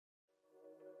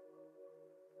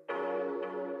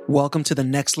Welcome to the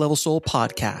Next Level Soul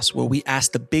podcast, where we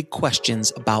ask the big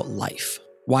questions about life.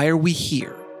 Why are we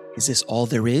here? Is this all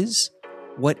there is?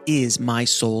 What is my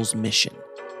soul's mission?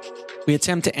 We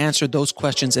attempt to answer those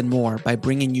questions and more by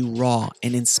bringing you raw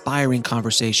and inspiring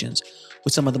conversations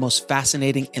with some of the most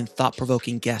fascinating and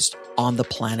thought-provoking guests on the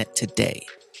planet today.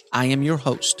 I am your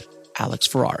host, Alex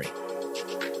Ferrari.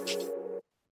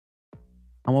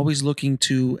 I'm always looking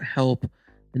to help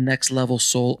the Next Level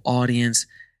Soul audience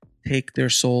take their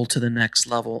soul to the next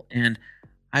level. And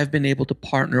I've been able to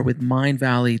partner with Mind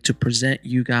Valley to present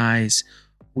you guys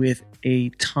with a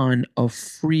ton of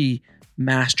free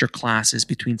master classes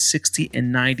between 60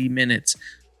 and 90 minutes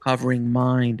covering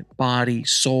mind, body,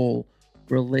 soul,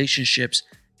 relationships,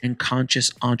 and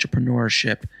conscious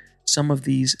entrepreneurship. Some of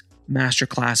these master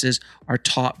classes are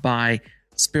taught by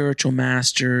spiritual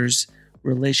masters,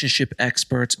 relationship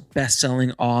experts,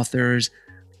 best-selling authors,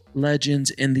 legends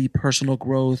in the personal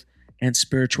growth and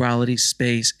spirituality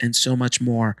space, and so much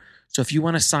more. So if you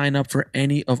want to sign up for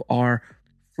any of our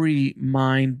free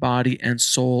mind, body, and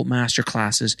soul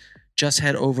masterclasses, just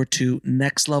head over to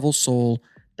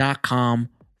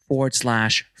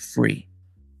nextlevelsoul.com/free.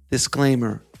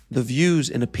 Disclaimer: the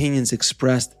views and opinions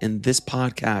expressed in this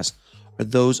podcast are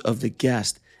those of the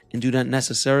guest and do not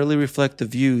necessarily reflect the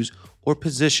views or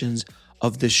positions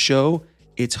of the show,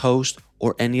 its host,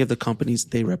 or any of the companies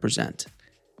they represent.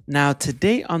 Now,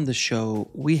 today on the show,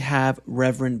 we have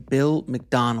Reverend Bill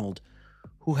McDonald,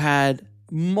 who had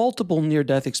multiple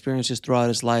near-death experiences throughout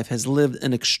his life, has lived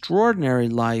an extraordinary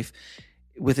life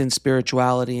within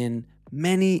spirituality, and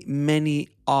many, many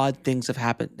odd things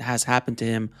has happened to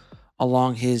him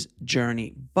along his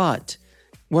journey. But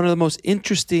one of the most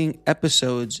interesting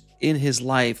episodes in his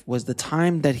life was the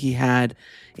time that he had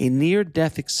a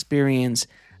near-death experience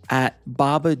at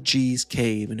Babaji's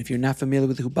cave. And if you're not familiar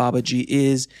with who Babaji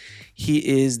is,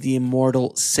 he is the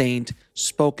immortal saint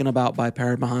spoken about by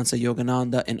Paramahansa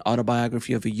Yogananda in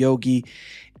Autobiography of a Yogi,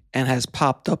 and has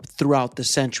popped up throughout the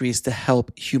centuries to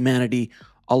help humanity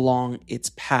along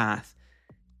its path.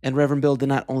 And Reverend Bill did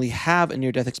not only have a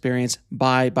near-death experience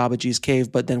by Babaji's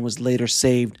cave, but then was later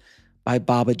saved by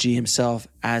Babaji himself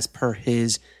as per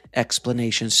his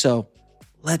explanation. So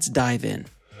let's dive in.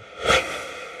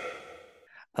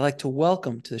 I'd like to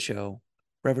welcome to the show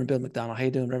Reverend Bill McDonald. How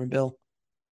you doing, Reverend Bill?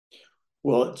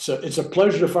 Well, it's a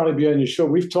pleasure to finally be on your show.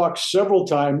 We've talked several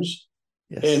times,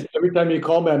 yes. And every time you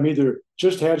call me, I'm either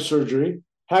just had surgery,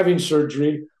 having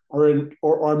surgery, or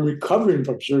I'm recovering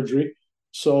from surgery.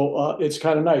 So it's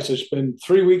kind of nice. It's been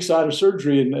 3 weeks out of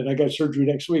surgery, and I got surgery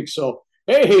next week. So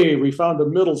hey, we found a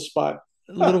middle spot.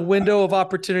 A little window of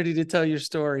opportunity to tell your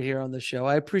story here on the show.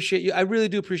 I appreciate you. I really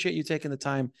do appreciate you taking the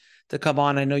time to come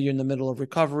on. I know you're in the middle of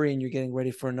recovery and you're getting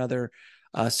ready for another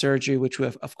surgery, which we,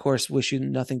 of course, wish you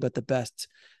nothing but the best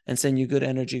and send you good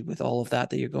energy with all of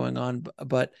that you're going on.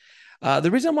 But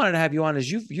the reason I wanted to have you on is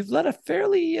you've led a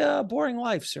fairly boring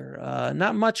life, sir.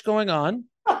 Not much going on.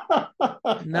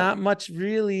 Not much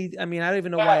really. I mean, I don't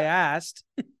even know why I asked.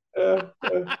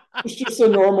 It's just the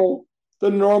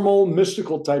normal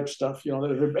mystical type stuff,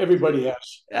 that everybody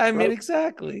has. I mean,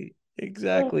 exactly.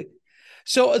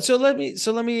 So let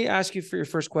me ask you for your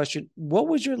first question. What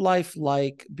was your life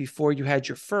like before you had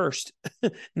your first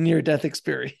near-death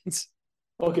experience?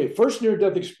 Okay, first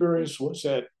near-death experience was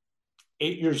at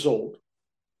 8 years old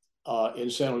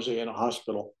in San Jose in a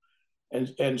hospital.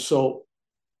 And so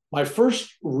my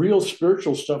first real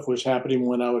spiritual stuff was happening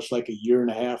when I was like a year and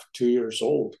a half, 2 years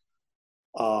old.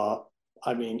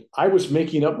 I mean, I was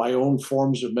making up my own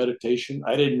forms of meditation.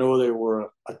 I didn't know they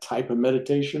were a type of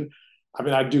meditation. I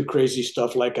mean, I'd do crazy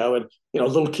stuff like I would, a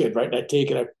little kid, right? And I'd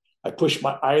take it, I push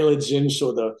my eyelids in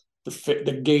so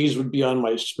the gaze would be on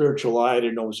my spiritual eye. I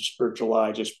didn't know it was a spiritual eye.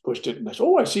 I just pushed it and I said,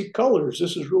 oh, I see colors.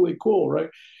 This is really cool, right?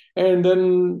 And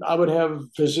then I would have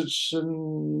visits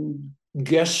and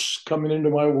guests coming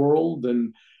into my world.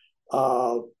 And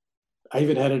I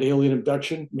even had an alien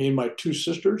abduction, me and my two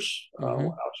sisters, when I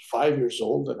was 5 years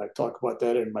old, and I talk about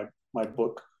that in my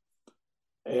book.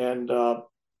 And I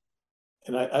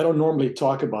don't normally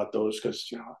talk about those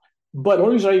because, but the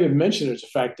only reason I even mention it is the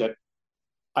fact that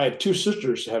I had two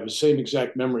sisters that have the same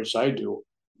exact memories I do.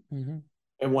 Mm-hmm.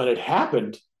 And when it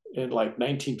happened in like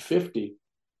 1950,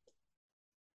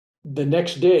 the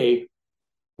next day,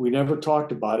 we never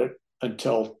talked about it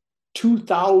until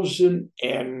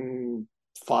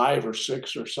 2005 or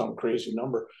 6 or some crazy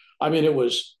number. I mean, it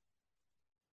was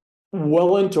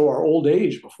well into our old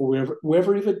age before we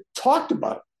ever even talked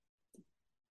about it.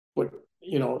 But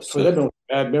for them,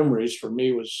 bad memories. For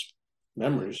me, was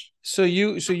memories. So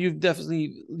you've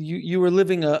definitely you were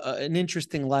living an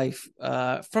interesting life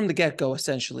from the get-go,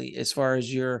 essentially, as far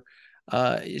as your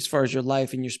as far as your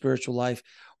life and your spiritual life.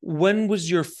 When was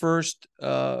your first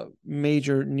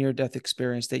major near-death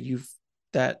experience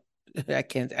that I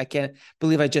can't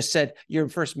believe I just said your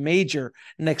first major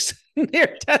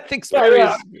near-death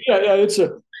experience? Yeah.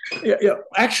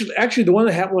 Actually, the one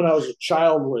that happened when I was a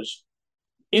child was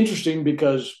interesting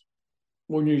because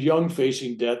when you're young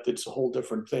facing death, it's a whole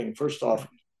different thing. First off,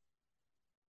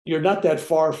 you're not that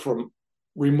far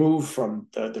removed from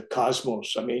the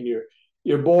cosmos. I mean,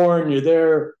 you're born, you're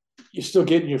there, you're still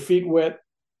getting your feet wet,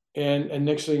 and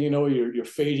next thing you know, you're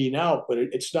fading out. But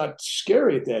it's not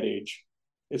scary at that age.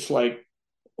 It's like,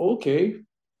 okay,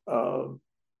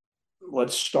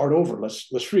 let's start over. Let's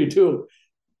redo.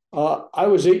 I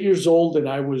was 8 years old, and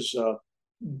I was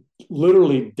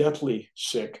literally deathly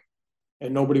sick,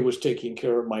 and nobody was taking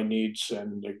care of my needs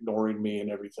and ignoring me and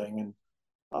everything. And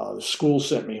the school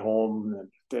sent me home, and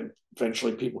then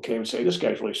eventually people came and say, "This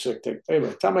guy's really sick." By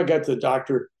the time I got to the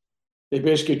doctor, they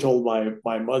basically told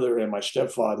my mother and my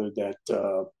stepfather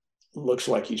that looks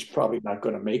like he's probably not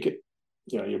going to make it.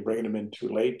 You're bringing him in too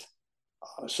late.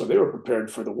 So they were prepared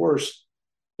for the worst.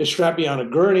 They strapped me on a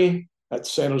gurney at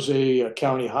San Jose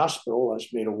County Hospital. I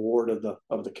was made a ward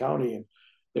of the county, and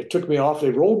they took me off.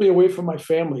 They rolled me away from my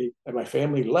family, and my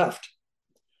family left.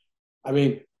 I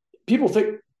mean, people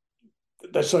think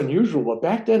that's unusual, but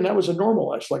back then that was a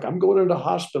normal. It's like, I'm going into the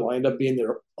hospital. I ended up being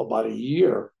there about a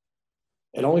year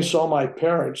and only saw my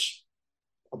parents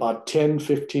about 10,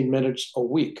 15 minutes a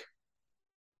week.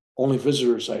 Only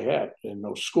visitors I had, and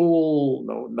no school,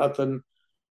 no nothing.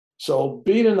 So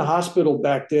being in the hospital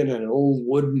back then in an old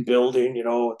wooden building,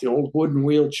 with the old wooden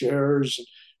wheelchairs,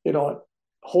 a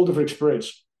whole different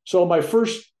experience. So my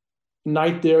first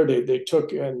night there, they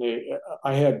took, and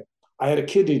I had a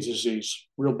kidney disease,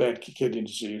 real bad kidney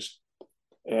disease,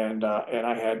 and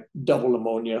I had double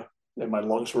pneumonia, and my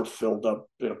lungs were filled up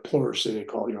in a pleurisy, they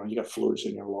call it. You got fluids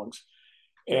in your lungs,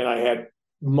 and I had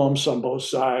mumps on both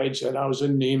sides, and I was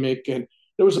anemic, and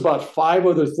there was about 5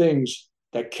 other things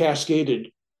that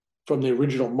cascaded from the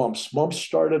original mumps. Mumps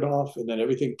started off, and then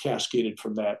everything cascaded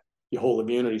from that. Your whole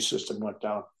immunity system went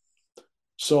down.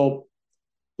 So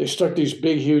they stuck these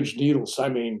big, huge needles. I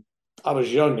mean, I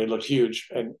was young, they looked huge.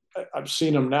 And I've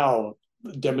seen them now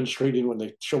demonstrating when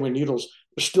they show me needles.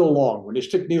 They're still long. When they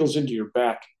stick needles into your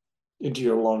back, into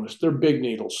your lungs, they're big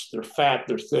needles. They're fat,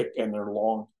 they're thick, and they're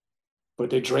long. But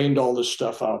they drained all this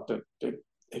stuff out. That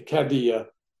it had the,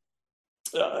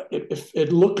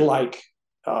 it looked like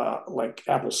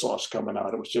applesauce coming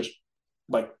out. It was just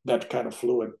like that kind of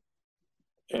fluid.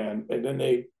 And then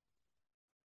they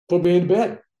put me in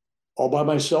bed all by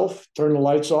myself, turned the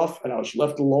lights off, and I was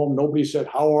left alone. Nobody said,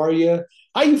 "How are you?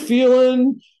 How you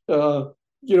feeling? Can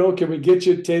we get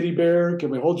you a teddy bear?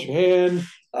 Can we hold your hand?"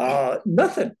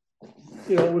 Nothing.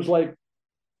 It was like,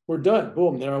 we're done.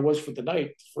 Boom, there I was for the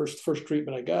night. First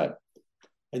treatment I got.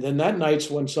 And then that night's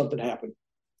when something happened.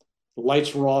 The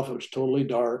lights were off. It was totally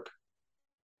dark.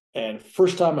 And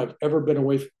first time I've ever been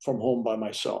away from home by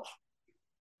myself.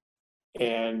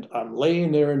 And I'm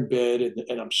laying there in bed,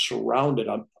 and I'm surrounded.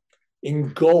 I'm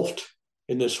engulfed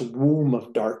in this womb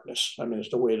of darkness. I mean, it's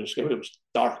the way to describe it. It was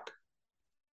dark.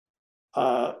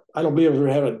 I don't believe I've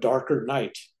ever had a darker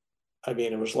night. I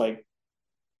mean, it was like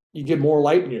you get more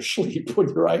light in your sleep when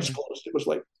your eyes closed. It was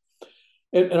like,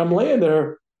 and I'm laying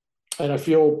there, and I have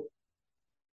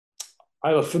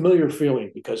a familiar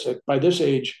feeling because by this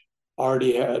age, I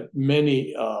already had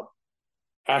many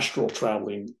astral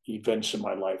traveling events in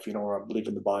my life, where I'm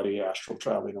leaving the body, astral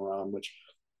traveling around, which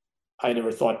I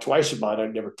never thought twice about. I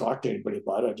never talked to anybody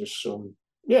about it. I just assumed,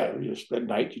 at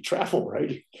night you travel,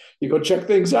 right? You go check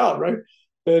things out, right?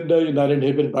 And you're not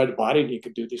inhibited by the body, and you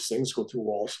can do these things, go through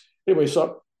walls. Anyway,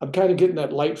 so I'm kind of getting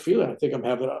that light feeling. I think I'm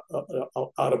having a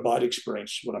out-of-body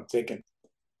experience, what I'm thinking.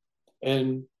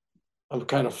 And I'm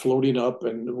kind of floating up,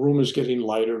 and the room is getting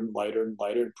lighter and lighter and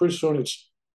lighter. And pretty soon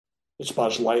it's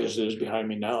about as light as it is behind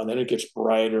me now. And then it gets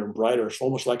brighter and brighter. It's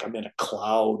almost like I'm in a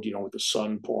cloud, with the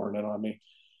sun pouring in on me.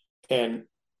 And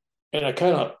I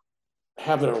kind of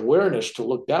have an awareness to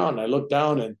look down. I look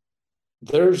down, and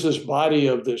there's this body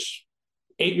of this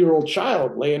 8-year-old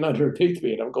child laying underneath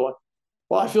me. And I'm going,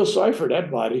 well, I feel sorry for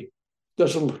that body.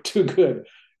 Doesn't look too good.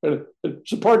 And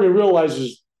so part of me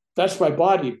realizes that's my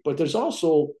body, but there's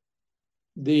also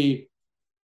the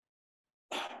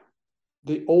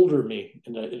older me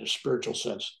in a spiritual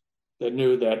sense that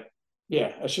knew that,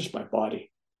 that's just my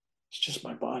body. It's just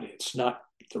my body. It's not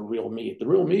the real me. The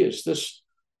real me is this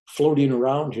floating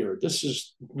around here. This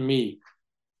is me.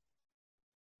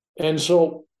 And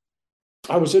so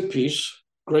I was at peace,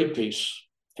 great peace.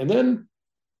 And then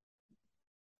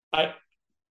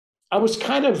I was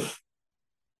kind of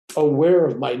aware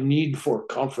of my need for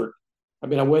comfort. I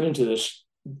mean, I went into this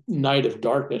night of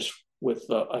darkness with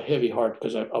a heavy heart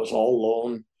because I was all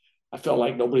alone. I felt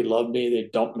like nobody loved me. They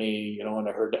dumped me, and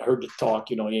I heard the talk,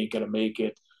 you ain't gonna make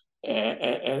it,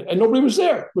 and nobody was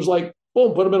there. It was like,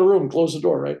 boom, put them in a room, close the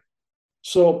door, right?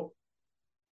 So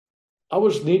I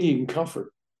was needing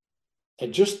comfort,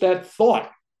 and just that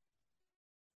thought,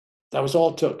 that was all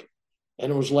it took,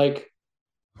 and it was like.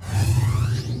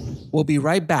 We'll be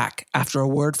right back after a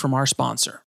word from our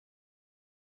sponsor.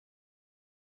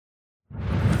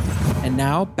 And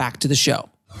now back to the show.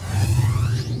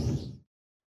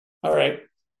 All right.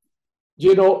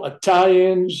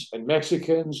 Italians and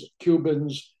Mexicans,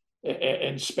 Cubans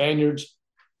and Spaniards,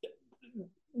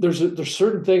 there's a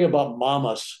certain thing about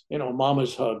mamas,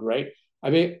 mama's hug, right? I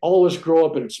mean, all of us grow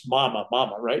up and it's mama,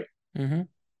 right?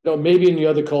 Mm-hmm. Maybe in the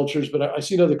other cultures, but I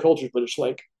see in other cultures, but it's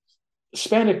like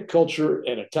Hispanic culture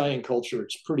and Italian culture,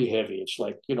 it's pretty heavy. It's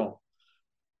like,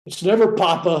 it's never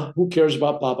Papa. Who cares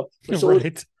about Papa? It's always,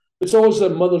 Right. It's always that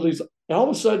motherly. And all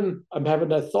of a sudden, I'm having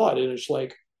that thought, and it's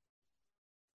like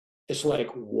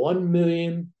 1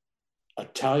 million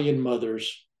Italian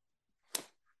mothers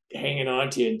hanging on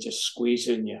to you and just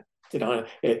squeezing you,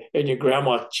 and your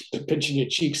grandma pinching your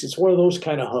cheeks. It's one of those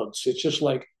kind of hugs. It's just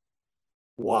like,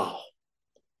 wow,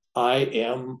 I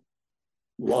am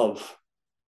love.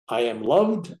 I am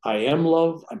loved. I am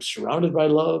love. I'm surrounded by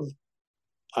love.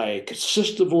 I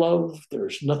consist of love.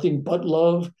 There's nothing but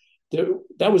love.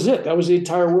 That was it. That was the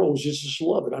entire world. It was just this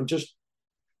love. And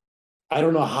I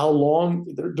don't know how long.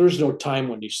 There's no time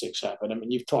when these things happen. I mean,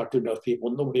 you've talked to enough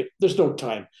people. There's no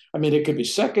time. I mean, it could be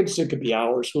seconds. It could be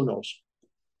hours. Who knows?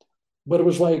 But it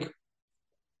was like,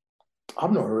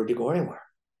 I'm not ready to go anywhere.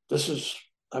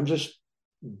 I'm just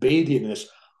bathing in this.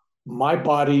 My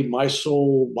body, my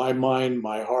soul, my mind,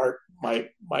 my heart, my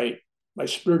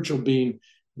spiritual being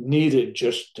needed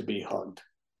just to be hugged.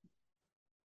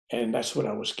 And that's what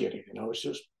I was getting. And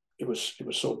it was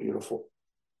so beautiful.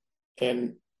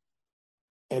 And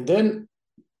then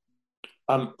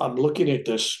I'm looking at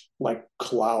this like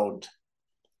cloud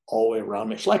all the way around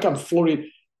me. It's like I'm floating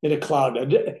in a cloud.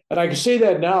 And I can say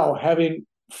that now, having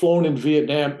flown in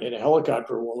Vietnam in a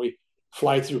helicopter when we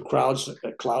fly through clouds.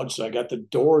 I got the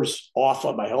doors off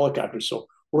on my helicopter. So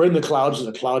we're in the clouds,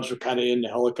 and the clouds are kind of in the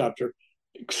helicopter.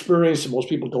 Experience, and most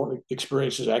people don't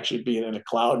experience, is actually being in a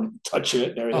cloud and touching it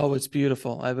and everything. Oh, it's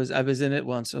beautiful. I was in it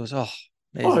once. It was amazing.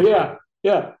 Oh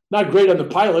yeah. Not great on the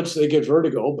pilots; they get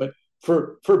vertigo, but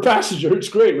for passenger, it's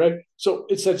great, right? So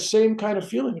it's that same kind of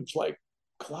feeling. It's like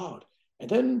cloud, and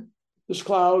then this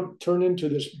cloud turned into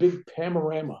this big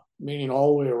panorama, meaning all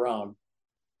the way around,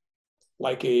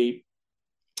 like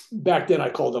back then I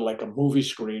called it like a movie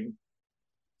screen,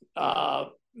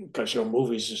 because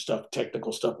movies and stuff,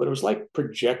 technical stuff, but it was like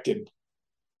projected.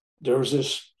 There was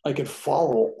this, I could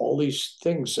follow all these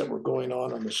things that were going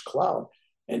on this cloud,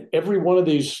 and every one of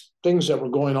these things that were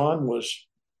going on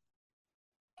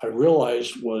I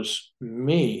realized was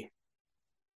me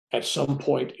at some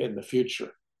point in the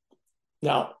future.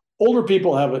 Now, older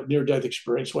people have a near-death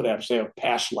experience. What happens? They have a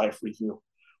past life review.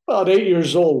 Well, at 8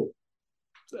 years old,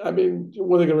 I mean,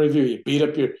 what are they going to review? You beat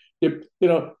up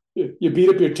you beat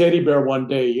up your teddy bear one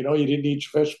day. You didn't eat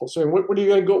your vegetables. So what are you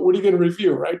going to go? What are you going to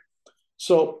review, right?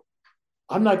 So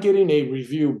I'm not getting a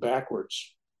review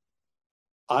backwards.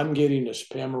 I'm getting this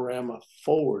panorama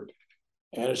forward,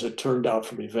 and as it turned out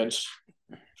from events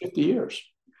 50 years.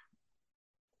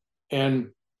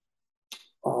 And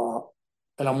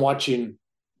I'm watching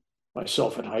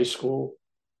myself in high school,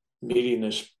 meeting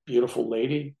this beautiful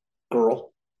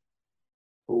girl,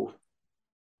 who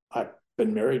I've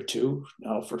been married to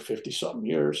now for 50-something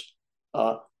years.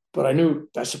 But I knew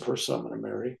that's the person I'm going to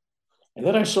marry. And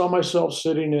then I saw myself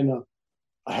sitting in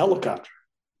a helicopter.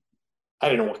 I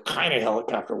didn't know what kind of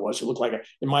helicopter it was. It looked like,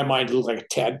 in my mind, it looked like a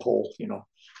tadpole. It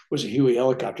was a Huey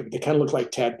helicopter, but they kind of looked like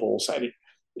tadpoles.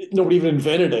 Nobody even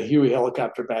invented a Huey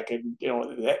helicopter back in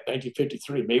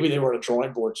 1953. Maybe they were on a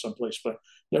drawing board someplace, but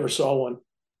never saw one.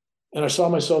 And I saw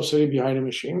myself sitting behind a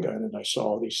machine gun, and I saw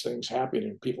all these things happening,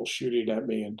 and people shooting at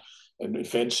me, and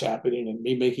events happening, and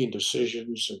me making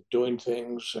decisions and doing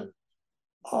things. And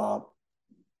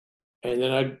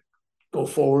then I'd go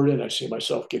forward, and I see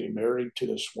myself getting married to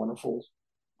this wonderful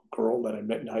girl that I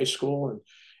met in high school.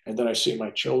 And then I see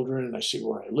my children, and I see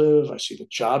where I live. I see the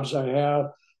jobs I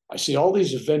have. I see all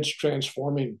these events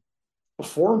transforming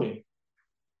before me.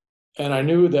 And I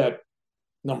knew that,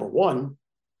 number one,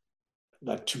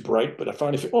 not too bright, but I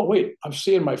finally oh, wait, I'm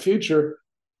seeing my future.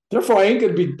 Therefore, I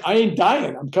ain't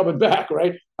dying. I'm coming back,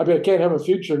 right? I mean, I can't have a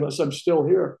future unless I'm still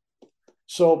here.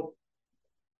 So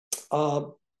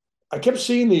I kept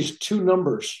seeing these two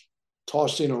numbers,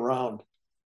 tossing around,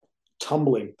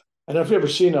 tumbling. And if you've ever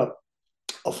seen a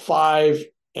 5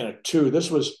 and a 2, this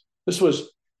was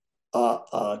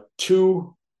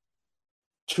 2,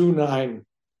 2, 9,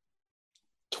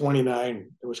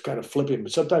 29. It was kind of flipping,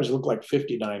 but sometimes it looked like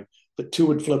 59. The 2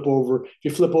 would flip over. If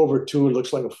you flip over 2, it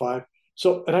looks like a 5.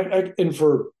 So, and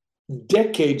for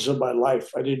decades of my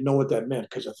life, I didn't know what that meant,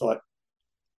 because I thought,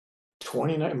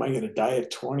 29, am I going to die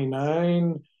at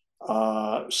 29?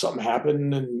 Something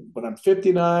happened when I'm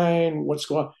 59, what's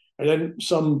going on? And then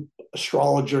some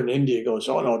astrologer in India goes,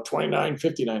 oh no, 29,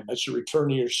 59, that's the return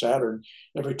of your Saturn.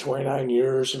 Every 29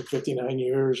 years and 59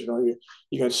 years, you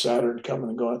got Saturn coming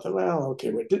and going. I thought, well, okay,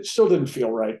 but it still didn't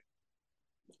feel right.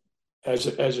 As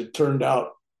it turned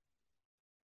out,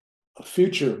 a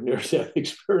future near-death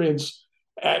experience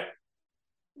at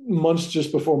months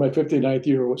just before my 59th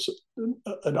year was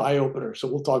an eye-opener. So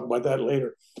we'll talk about that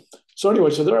later. So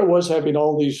anyway, so there I was having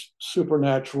all these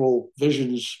supernatural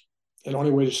visions, and the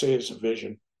only way to say it is a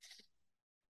vision.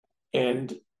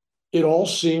 And it all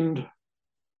seemed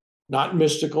not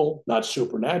mystical, not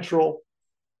supernatural.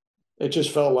 It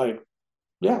just felt like,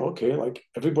 yeah, okay, like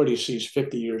everybody sees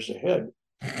 50 years ahead.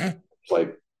 It's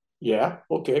like, yeah,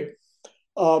 okay.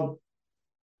 And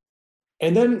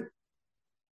then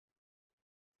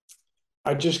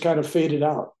I just kind of faded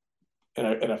out, and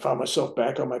I found myself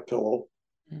back on my pillow.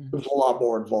 There was a lot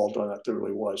more involved on that. There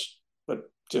really was, but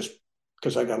just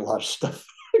because I got a lot of stuff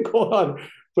going on.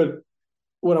 But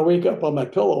when I wake up on my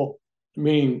pillow,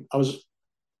 meaning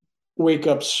wake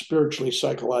up spiritually,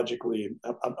 psychologically,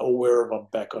 I'm aware of I'm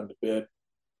back on the bed,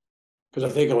 because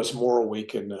I think I was more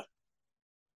awake in the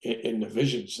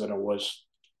visions than I was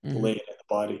laying in the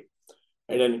body.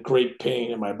 And then great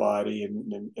pain in my body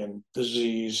and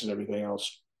disease and everything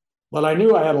else. But I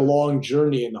knew I had a long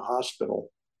journey in the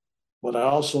hospital. But I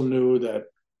also knew that,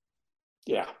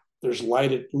 yeah, there's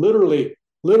light, literally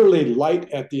light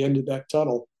at the end of that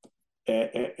tunnel.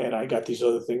 And I got these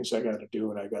other things I got to do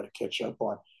and I got to catch up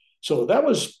on. So that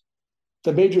was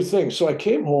the major thing. So I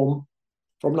came home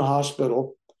from the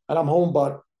hospital, and I'm home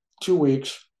about 2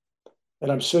 weeks,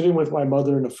 and I'm sitting with my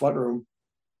mother in the front room,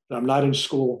 and I'm not in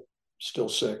school, still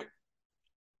sick.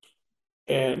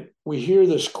 And we hear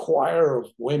this choir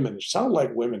of women, sound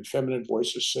like women, feminine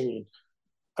voices singing.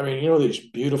 I mean, these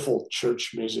beautiful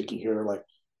church music you hear, like,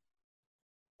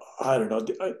 I don't know,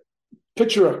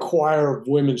 picture a choir of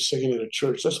women singing in a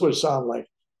church. That's what it sounded like.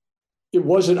 It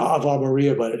wasn't Ave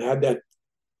Maria, but it had that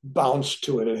bounce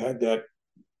to it. It had that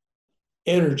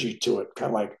energy to it,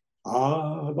 kind of like,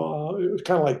 Ave. It was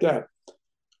kind of like that,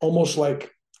 almost like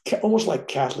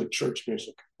Catholic church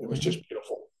music. It was just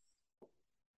beautiful.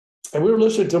 And we were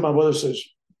listening to my mother says,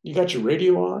 you got your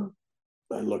radio on?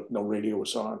 I looked, no radio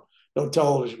was on. No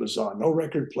television was on. No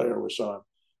record player was on.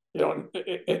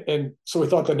 And so we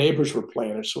thought the neighbors were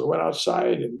playing it. So we went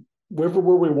outside, and wherever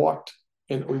we walked,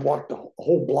 and we walked the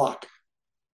whole block,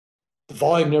 the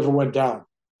volume never went down.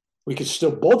 We could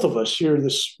still, both of us, hear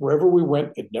this wherever we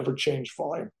went. It never changed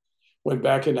volume. Went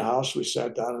back in the house. We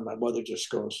sat down, and my mother just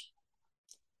goes,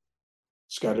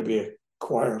 it's got to be a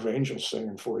choir of angels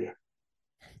singing for you.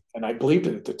 And I believed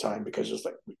it at the time, because it's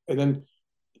like, and then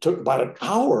it took about an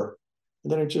hour,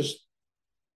 and then it just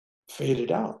faded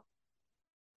out.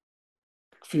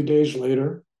 A few days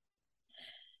later,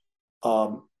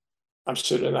 I'm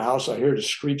sitting in the house. I hear the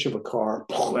screech of a car.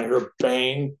 I hear a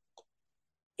bang.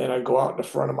 And I go out in the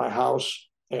front of my house,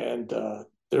 and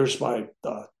there's my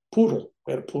poodle.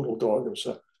 We had a poodle dog. It was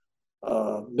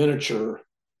a miniature,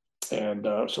 and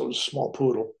so it was a small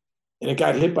poodle. And it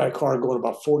got hit by a car going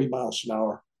about 40 miles an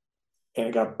hour. And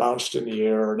it got bounced in the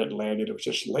air, and it landed. It was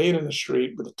just laying in the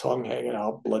street with the tongue hanging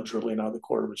out, blood dribbling out of the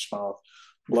corner of its mouth,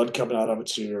 blood coming out of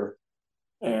its ear,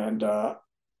 and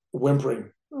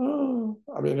whimpering. Oh,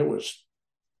 I mean, it was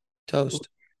toast.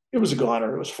 It was a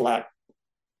goner. It was flat.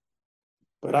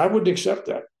 But I wouldn't accept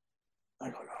that. I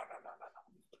go, no.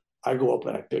 I go up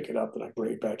and I pick it up and I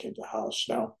bring it back into the house.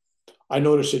 Now, I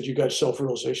noticed that you got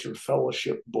self-realization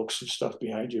fellowship books and stuff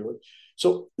behind you.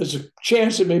 So there's a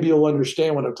chance that maybe you'll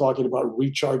understand when I'm talking about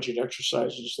recharging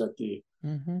exercises that the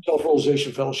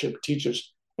self-realization fellowship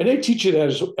teaches. And they teach it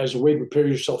as a way to prepare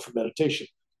yourself for meditation.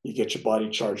 You get your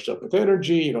body charged up with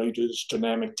energy. You do this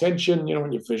dynamic tension,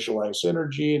 when you visualize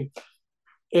energy.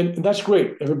 And that's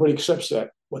great. Everybody accepts that.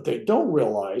 What they don't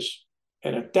realize,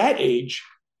 and at that age,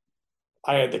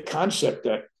 I had the concept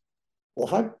that, well,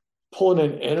 if I'm pulling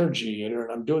in energy and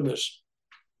I'm doing this,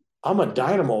 I'm a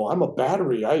dynamo, I'm a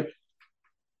battery.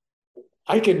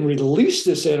 I can release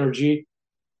this energy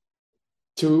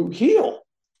to heal.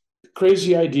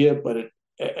 Crazy idea, but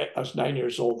I was 9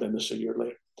 years old, and this a year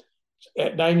later.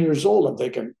 At 9 years old, I'm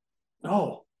thinking,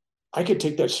 no, I could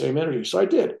take that same energy. So I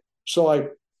did. So I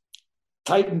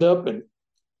tightened up and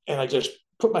I just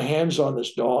put my hands on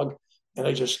this dog and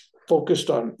I just focused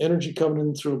on energy coming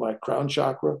in through my crown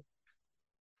chakra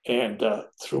and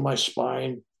through my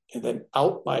spine and then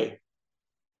out my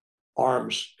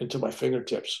arms into my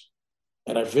fingertips.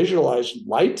 And I visualized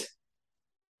light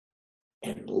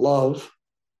and love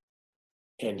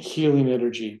and healing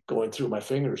energy going through my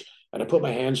fingers. And I put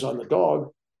my hands on the dog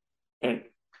and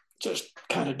just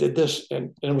kind of did this.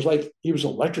 And it was like he was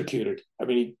electrocuted. I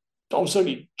mean, all of a sudden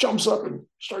he jumps up and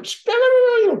starts,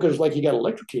 because like he got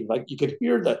electrocuted. Like you could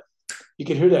hear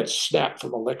that snap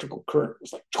from electrical current. It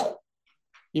was like,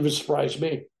 even surprised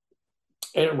me.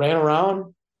 And it ran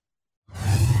around.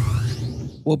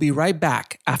 We'll be right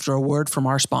back after a word from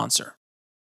our sponsor.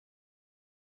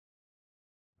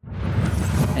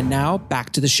 And now back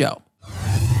to the show.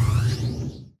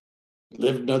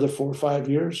 Lived another 4 or 5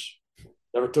 years.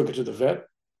 Never took it to the vet.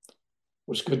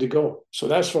 Was good to go. So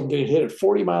that's from getting hit at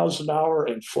 40 miles an hour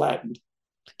and flattened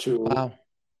to. Wow.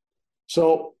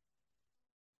 So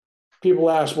people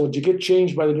ask, well, did you get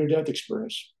changed by the near-death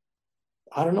experience?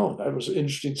 I don't know. That was an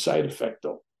interesting side effect,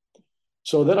 though.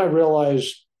 So then I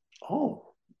realized,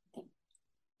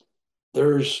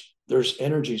 there's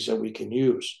energies that we can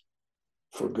use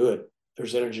for good.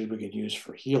 There's energy we can use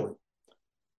for healing.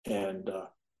 And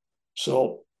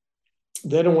so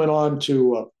then it went on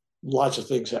to lots of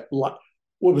things. What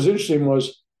was interesting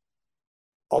was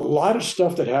a lot of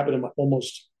stuff that happened in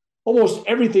almost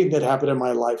everything that happened in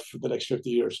my life for the next 50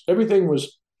 years. Everything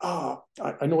was, I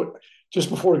know it, just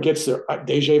before it gets there,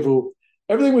 deja vu.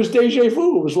 Everything was deja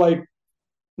vu. It was like,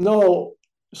 no.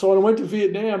 So when I went to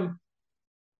Vietnam,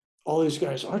 all these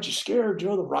guys, aren't you scared? The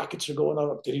rockets are going up,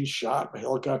 I'm getting shot, my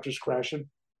helicopter's crashing.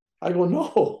 I go,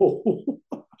 no.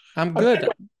 I'm good.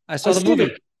 I saw the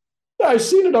movie. Yeah, I've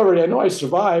seen it already. I know I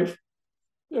survived.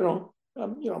 I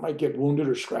might get wounded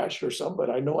or scratched or something, but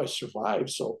I know I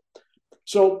survived. So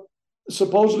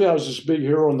supposedly I was this big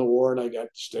hero in the war, and I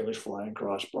got Distinguished Flying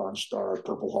Cross, Bronze Star,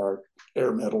 Purple Heart,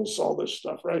 Air Medals, all this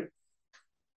stuff, right?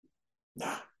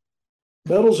 Nah.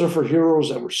 Medals are for heroes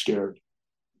that were scared.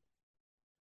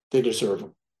 They deserve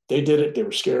them. They did it. They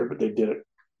were scared, but they did it.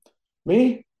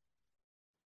 Me,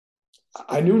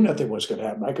 I knew nothing was going to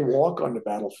happen. I could walk on the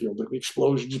battlefield. There'd be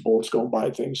explosions, bullets going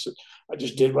by, things. I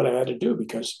just did what I had to do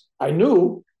because I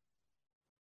knew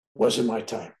it wasn't my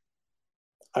time.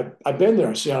 I've been there.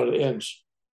 I see how it ends.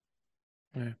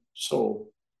 Yeah. So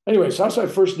anyways, that's my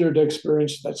first near-death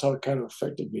experience. That's how it kind of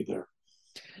affected me there.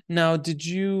 Now, did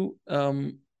you,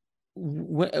 when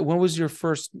was your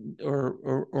first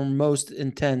or most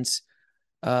intense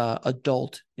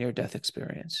adult near-death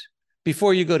experience?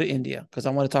 Before you go to India, because I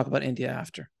want to talk about India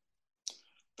after.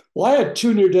 Well, I had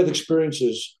 2 near-death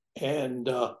experiences, and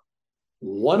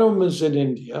one of them is in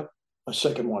India, my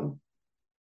second one,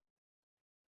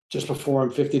 just before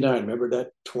I'm 59. Remember that?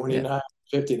 29, yeah.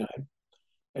 59.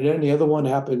 And then the other one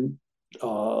happened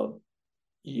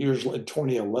years in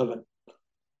 2011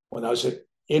 when I was in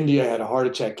India. I had a heart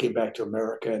attack, came back to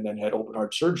America, and then had open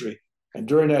heart surgery. And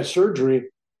during that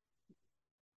surgery,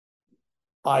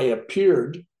 I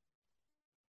appeared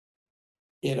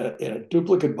in a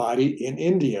duplicate body in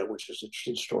India, which is an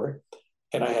interesting story.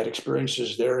 And I had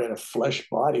experiences there in a flesh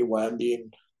body while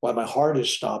my heart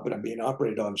is stopped and I'm being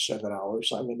operated on 7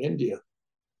 hours. I'm in India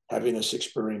having this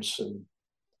experience. And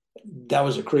that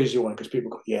was a crazy one because people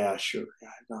go, yeah, sure. Yeah,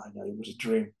 no, it was a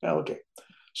dream. Yeah, okay.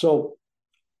 So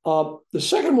the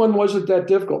second one wasn't that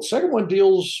difficult. Second one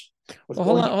deals with.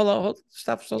 Well, hold on.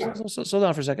 Stop. Slow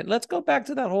down for a second. Let's go back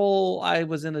to that whole, I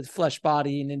was in a flesh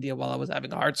body in India while I was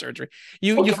having a heart surgery.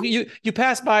 You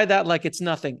passed by that like it's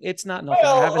nothing. It's not nothing.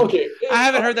 Well, I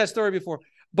haven't heard that story before.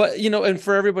 But, and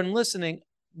for everyone listening,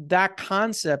 that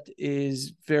concept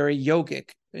is very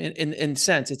yogic in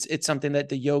sense. It's something that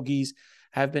the yogis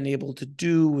have been able to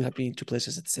do, have been in 2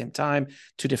 places at the same time,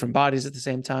 2 different bodies at the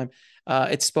same time.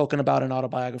 It's spoken about in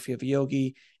Autobiography of a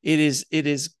Yogi. It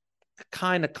is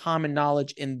kind of common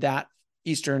knowledge in that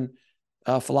Eastern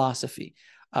philosophy.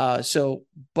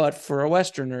 But for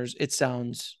Westerners, it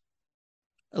sounds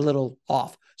a little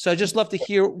off. So I just love to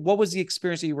hear, what was the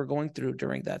experience that you were going through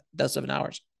during those 7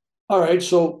 hours? All right.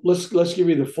 So let's give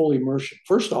you the full immersion.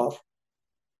 First off,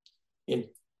 that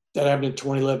happened in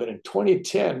 2011. In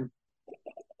 2010,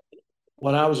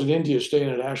 when I was in India staying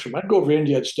at ashram, I'd go over to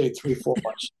India, I'd stay 3-4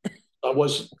 months.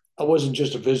 I wasn't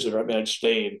just a visitor. I mean, I'd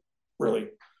stay and really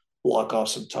block off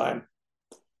some time.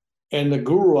 And the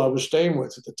guru I was staying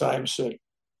with at the time said,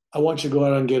 I want you to go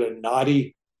out and get a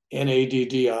Nadi,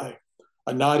 N-A-D-D-I,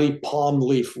 a Nadi palm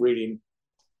leaf reading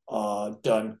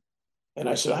done. And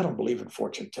I said, I don't believe in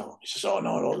fortune telling. He says, oh,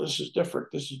 no, this is different.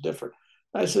 This is different.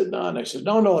 I said, no. And I said,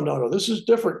 no, this is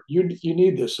different. You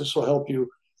need this. This will help you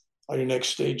on your next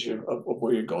stage of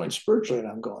where you're going spiritually. And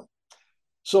I'm going.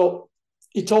 So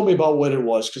he told me about what it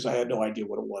was because I had no idea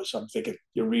what it was. I'm thinking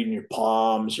you're reading your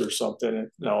palms or something. And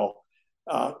no,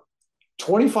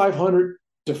 2,500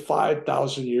 to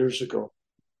 5,000 years ago,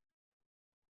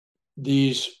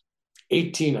 these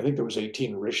 18, I think there was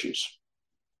 18 rishis,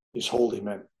 these holy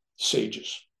men,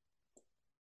 sages,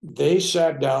 they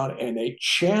sat down and they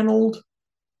channeled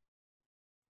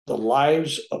the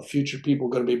lives of future people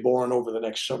going to be born over the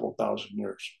next several thousand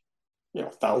years,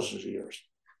 thousands of years.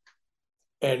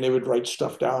 And they would write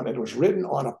stuff down, and it was written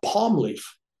on a palm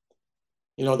leaf,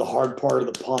 the hard part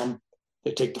of the palm.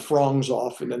 They take the fronds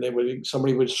off, and then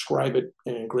somebody would scribe it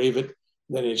and engrave it, and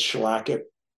then they'd shellac it,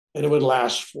 and it would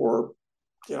last for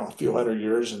a few hundred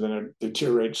years, and then it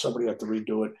deteriorates. Somebody had to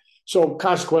redo it. So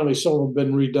consequently, some of them have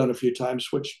been redone a few times,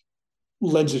 which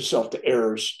lends itself to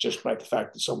errors just by the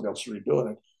fact that somebody else is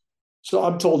redoing it. So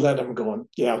I'm told that, I'm going,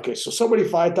 yeah, okay. So somebody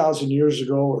 5,000 years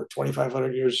ago or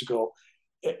 2,500 years ago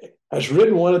has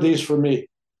written one of these for me.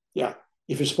 Yeah,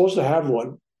 if you're supposed to have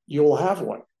one, you'll have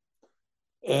one.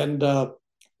 And the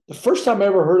first time I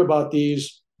ever heard about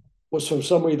these was from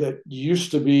somebody that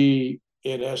used to be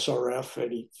in SRF,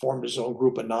 and he formed his own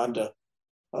group, Ananda,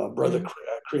 brother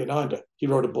Kriyananda. He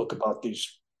wrote a book about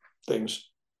these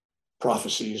things,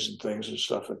 prophecies and things and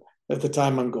stuff. And at the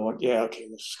time I'm going, yeah, okay,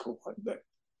 this is cool.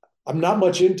 I'm not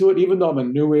much into it, even though I'm a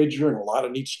new ager and a lot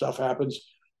of neat stuff happens,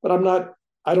 but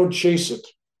I don't chase it.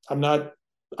 I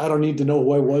don't need to know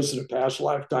who I was in a past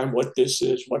lifetime, what this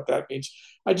is, what that means.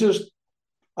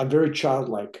 I'm very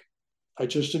childlike. I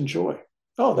just enjoy.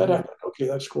 Oh, that happened. Okay,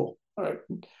 that's cool. All right.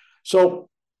 So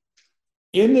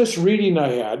in this reading I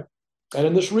had, and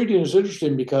in this reading is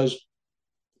interesting because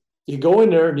you go in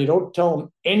there and you don't tell them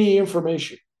any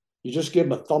information. You just give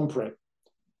them a thumbprint.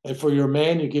 And for your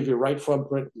man, you give your right front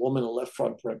print, woman, a left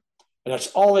front print. And that's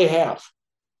all they have.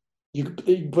 You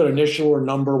can put initial or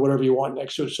number, whatever you want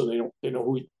next to it, so they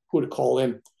know who to call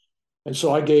in. And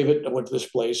so I gave it. I went to this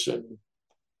place, and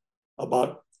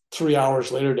about 3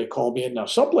 hours later, they called me in. Now,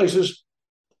 some places,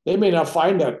 they may not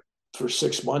find that for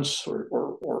 6 months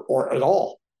or at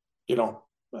all,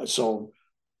 So,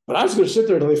 but I was going to sit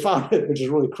there until they found it, which is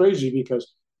really crazy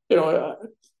because,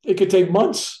 it could take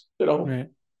months, Right.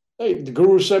 Hey, the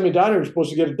guru sent me down here. We're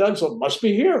supposed to get it done, so it must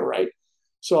be here, right?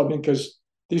 So, because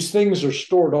these things are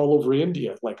stored all over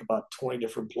India, like about 20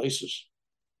 different places.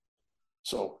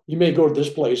 So you may go to this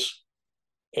place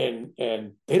and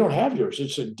they don't have yours.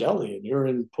 It's in Delhi and you're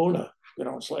in Pune.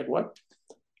 It's like, what?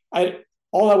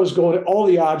 All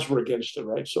the odds were against it,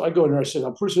 right? So I go in there, I said,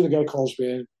 I'm pretty sure the guy calls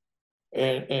me in,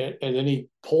 and then he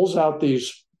pulls out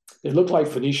these, they look like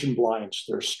Venetian blinds,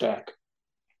 they're a stack.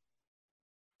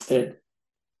 And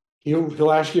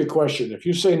he'll ask you a question. If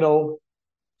you say no,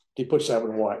 he puts that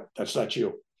one away. That's not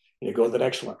you. And you go to the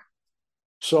next one.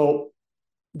 So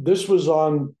this was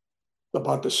on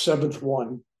about the 7th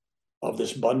one of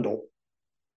this bundle.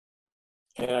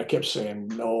 And I kept saying,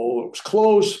 no, it was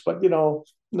close, but no.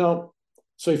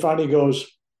 So he finally goes,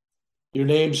 your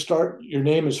name is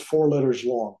 4 letters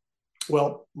long.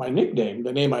 Well, my nickname,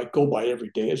 the name I go by every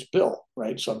day, is Bill,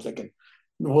 right? So I'm thinking,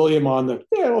 William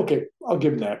okay, I'll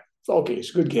give him that. Okay, it's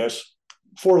a good guess.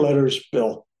 4 letters,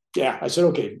 Bill. Yeah, I said,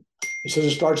 okay. He says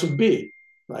it starts with B.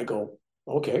 And I go,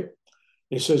 okay.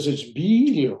 He says it's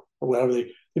B or whatever.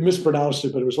 They mispronounced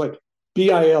it, but it was like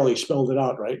B-I-L. He spelled it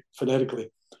out, right? Phonetically.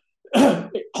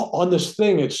 On this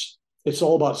thing, it's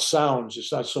all about sounds.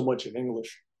 It's not so much in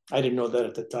English. I didn't know that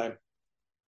at the time.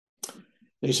 And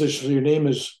he says, so your name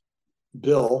is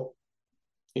Bill.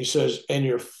 He says, and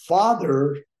your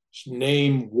father's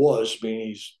name was, meaning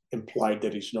he's implied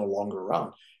that he's no longer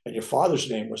around. And your father's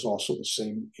name was also the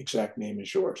same exact name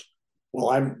as yours. Well,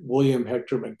 I'm William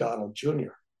Hector McDonald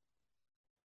Jr.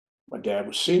 My dad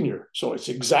was senior, so it's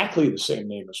exactly the same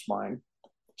name as mine.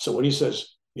 So when he says,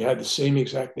 you had the same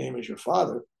exact name as your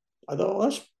father, I thought, well,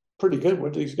 that's pretty good.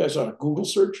 What, these guys on a Google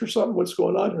search or something? What's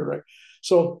going on here, right?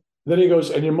 So then he goes,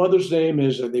 and your mother's name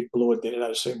is, and they blew it. They didn't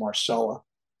have to say Marcella,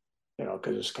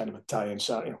 because it's kind of Italian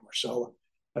sound, Marcella.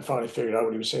 I finally figured out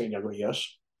what he was saying. I go, yes.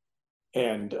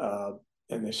 And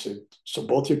they said, so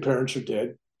both your parents are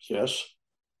dead? Yes.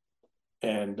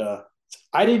 And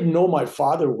I didn't know my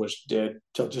father was dead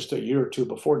till just a year or two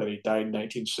before that. He died in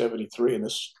 1973, and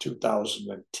this is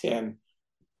 2010.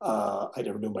 I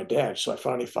never knew my dad, so I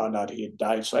finally found out he had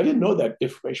died. So I didn't know that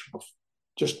information before,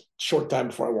 just a short time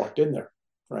before I walked in there,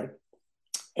 right?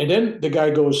 And then the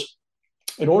guy goes,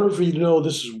 in order for you to know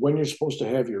this is when you're supposed to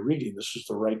have your reading, this is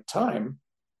the right time,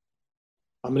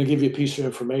 I'm going to give you a piece of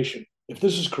information. If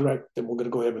this is correct, then we're going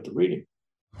to go ahead with the reading.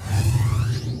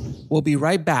 We'll be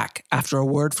right back after a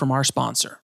word from our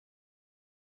sponsor.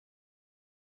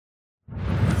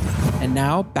 And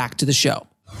now back to the show.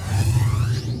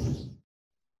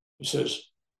 He says,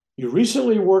 you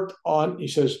recently worked on, he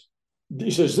says,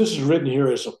 this is written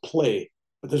here as a play,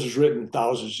 but this was written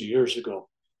thousands of years ago.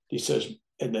 He says,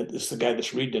 and then it's the guy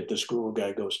that's reading it, this guru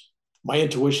guy goes, my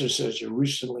intuition says you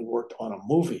recently worked on a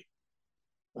movie.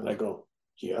 And I go,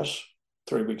 yes,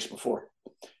 3 weeks before.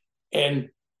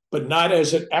 But not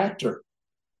as an actor.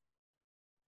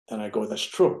 And I go, that's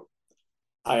true.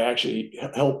 I actually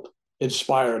helped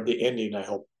inspire the ending. I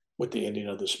helped with the ending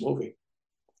of this movie.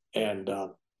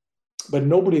 But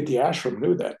nobody at the ashram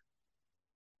knew that.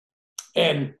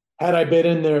 And had I been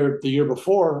in there the year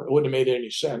before, it wouldn't have made any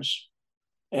sense.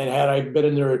 And had I been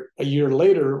in there a year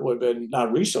later, it would have been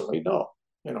not recently, no,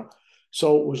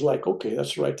 So it was like, okay,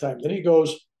 that's the right time. Then he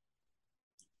goes,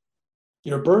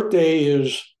 your birthday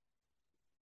is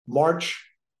March.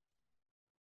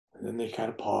 And then they kind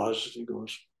of pause. He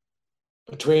goes,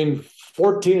 between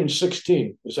 14 and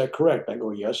 16. Is that correct? I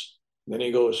go, yes. And then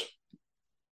he goes,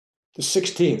 the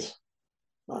 16th.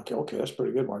 Okay, that's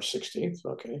pretty good. March 16th.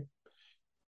 Okay.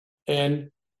 And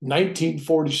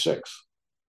 1946.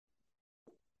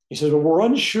 He says, well, we're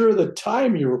unsure of the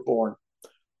time you were born.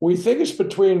 We think it's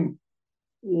between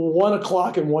 1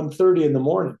 o'clock and 1:30 in the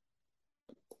morning.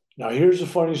 Now, here's a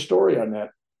funny story on that.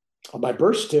 My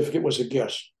birth certificate was a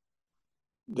guess.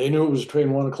 They knew it was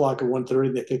between 1 o'clock and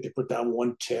 1:30. They think they put down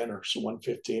 1:10 or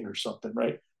 1:15 or something,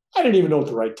 right? I didn't even know what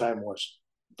the right time was.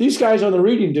 These guys on the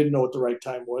reading didn't know what the right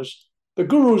time was. The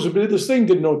gurus who did this thing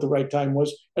didn't know what the right time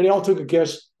was. And they all took a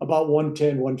guess about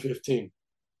 1:10, 1:15.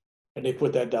 And they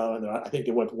put that down. And I think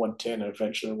they went 1:10 and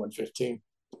eventually 1:15.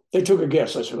 They took a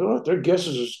guess. I said, well, their guess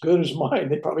is as good as mine.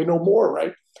 They probably know more,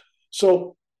 right?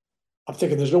 So I'm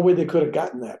thinking there's no way they could have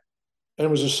gotten that. And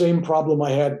it was the same problem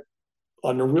I had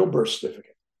on the real birth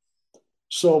certificate.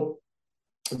 So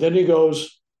then he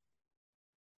goes,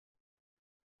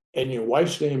 and your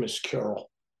wife's name is Carol.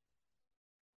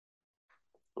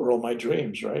 Girl of my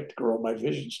dreams, right? Girl of my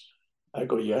visions. I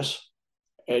go, yes.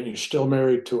 And you're still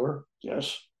married to her?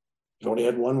 Yes. You only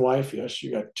had one wife? Yes.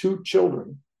 You got 2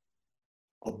 children,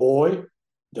 a boy,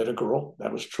 then a girl.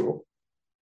 That was true.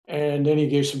 And then he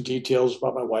gave some details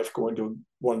about my wife going to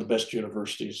one of the best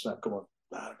universities, not going,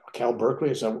 Cal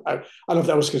Berkeley. So I don't know if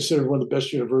that was considered one of the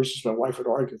best universities. My wife would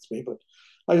argue with me, but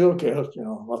I go, okay,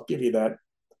 I'll give you that.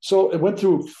 So it went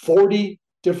through 40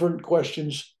 different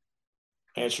questions,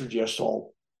 answered yes to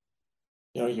all.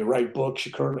 You write books.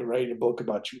 You're currently writing a book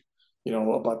about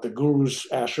about the guru's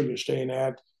ashram you're staying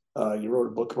at. You wrote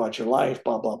a book about your life,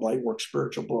 blah, blah, blah. You work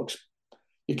spiritual books.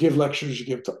 You give lectures,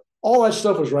 all that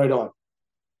stuff was right on.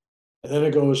 And then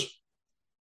it goes,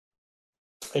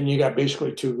 and you got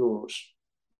basically 2 gurus.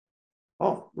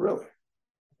 Oh, really?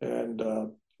 And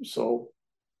so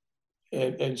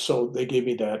they gave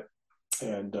me that,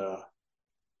 and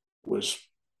was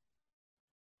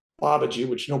Babaji,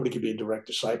 which nobody could be a direct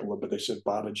disciple of, but they said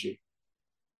Babaji.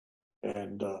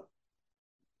 And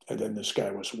then this guy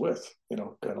was with,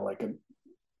 kind of like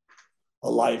a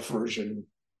live version.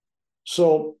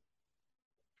 So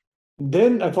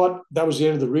then I thought that was the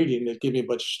end of the reading. They gave me a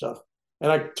bunch of stuff.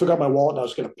 And I took out my wallet and I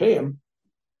was going to pay him.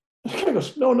 And the guy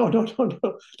goes, no.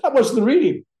 That wasn't the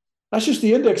reading. That's just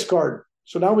the index card.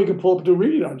 So now we can pull up and do a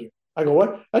reading on you. I go,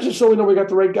 what? That's just so we know we got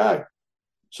the right guy.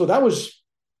 So that was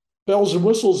bells and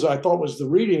whistles I thought was the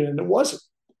reading, and it wasn't.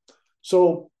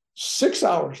 So 6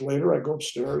 hours later, I go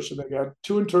upstairs and they got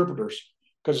 2 interpreters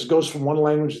because it goes from one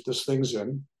language that this thing's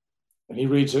in, and he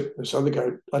reads it. This other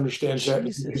guy understands that,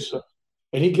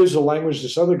 and he gives the language to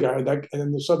this other guy, and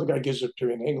then this other guy gives it to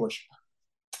me in English.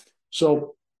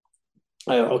 So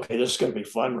I go, okay, this is going to be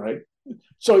fun, right?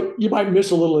 So you might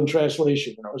miss a little in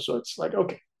translation, so it's like,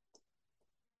 okay.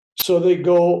 So they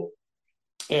go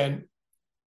and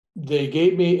they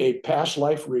gave me a past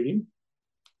life reading.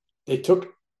 They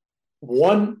took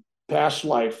one past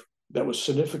life that was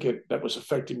significant, that was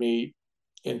affecting me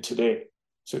in today's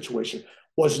situation.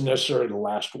 Wasn't necessarily the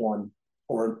last one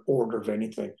or an order of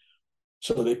anything.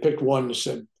 So they picked one and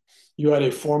said, you had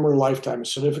a former lifetime, a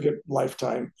significant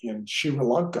lifetime in Sri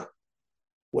Lanka,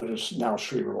 what is now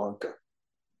Sri Lanka.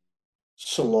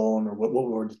 Ceylon, or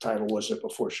what the title was it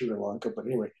before Sri Lanka, but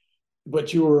anyway.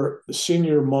 But you were the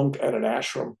senior monk at an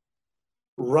ashram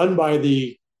run by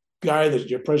the guy that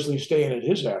you're presently staying at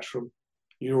his ashram.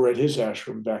 You were at his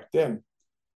ashram back then.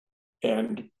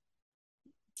 And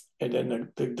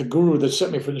then the guru that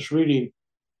sent me for this reading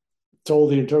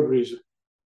told the interpreters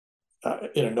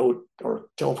in a note or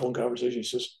telephone conversation, he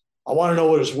says, I want to know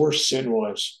what his worst sin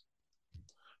was.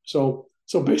 So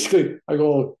basically, I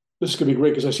go, this could be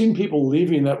great because I've seen people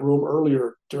leaving that room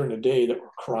earlier during the day that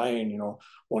were crying.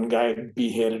 One guy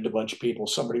beheaded a bunch of people,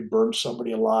 somebody burned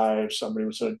somebody alive, somebody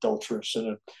was an adulteress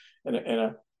and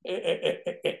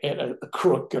a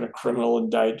crook and a criminal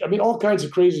and died. I mean, all kinds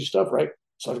of crazy stuff, right?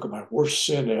 So I go, my worst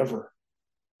sin ever.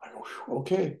 I go,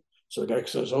 okay. So the guy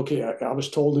says, okay, I was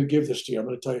told to give this to you. I'm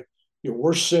going to tell you your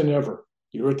worst sin ever.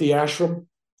 You were at the ashram.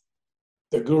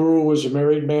 The guru was a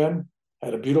married man,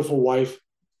 had a beautiful wife,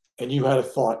 and you had a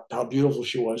thought how beautiful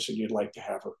she was and you'd like to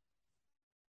have her.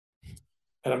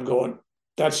 And I'm going,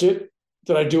 that's it?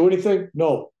 Did I do anything?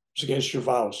 No, it's against your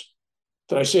vows.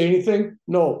 Did I say anything?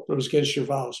 No, it was against your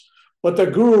vows. But the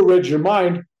guru read your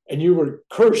mind and you were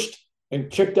cursed and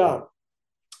kicked out.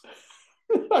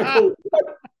 I go, what?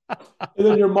 And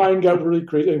then your mind got really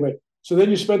crazy. Anyway, so then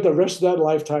you spent the rest of that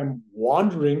lifetime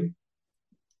wandering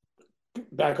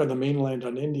back on the mainland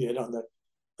on India, on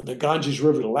the Ganges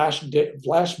River, the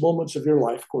last moments of your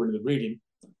life, according to the reading.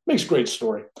 Makes a great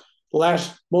story. The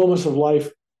last moments of life,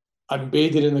 I'm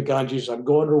bathing in the Ganges, I'm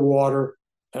going underwater,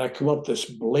 and I come up this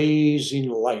blazing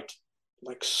light,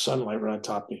 like sunlight right on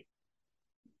top of me.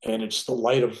 And it's the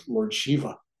light of Lord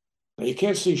Shiva. Now, you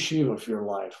can't see Shiva if you're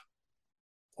alive,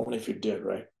 only if you did,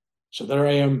 right? So there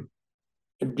I am,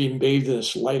 being bathed in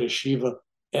this light of Shiva,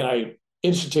 and I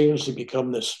instantaneously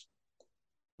become this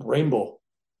rainbow,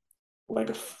 like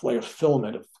a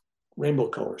filament of rainbow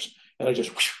colors. And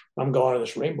I'm gone in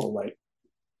this rainbow light.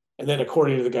 And then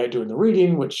according to the guy doing the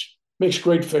reading, which makes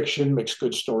great fiction, makes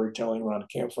good storytelling around a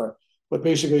campfire, but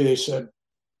basically they said,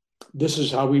 this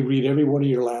is how we read every one of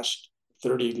your last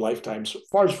 30 lifetimes, as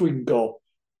far as we can go.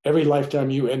 Every lifetime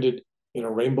you ended in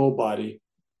a rainbow body,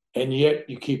 and yet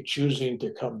you keep choosing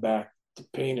to come back to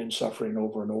pain and suffering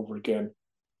over and over again,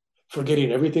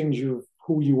 forgetting everything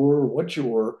who you were, what you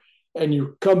were, and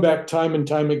you come back time and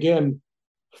time again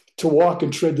to walk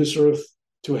and tread this earth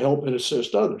to help and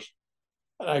assist others.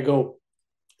 And I go,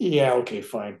 yeah, okay,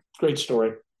 fine. Great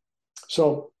story.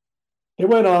 So they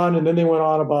went on, and then they went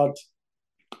on about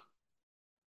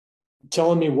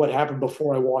telling me what happened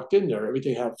before I walked in there.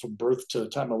 Everything happened from birth to the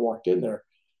time I walked in there.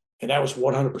 And that was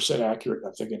 100% accurate.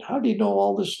 I'm thinking, how do you know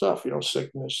all this stuff?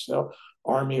 Sickness,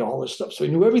 army, all this stuff. So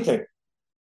he knew everything.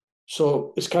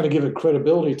 So it's kind of giving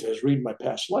credibility to his reading my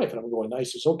past life. And I'm going,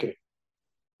 nice. He says, okay,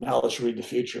 now let's read the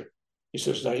future. He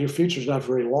says, now your future's not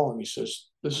very long. He says,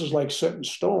 this is like set in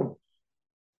stone.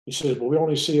 He says, well, we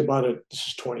only see about this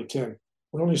is 2010.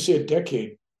 We only see a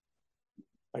decade.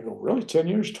 I go, really? 10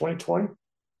 years, 2020?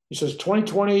 He says,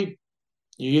 2020,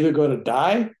 you're either going to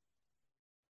die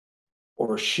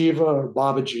or Shiva or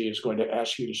Babaji is going to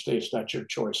ask you to stay. It's not your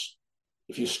choice.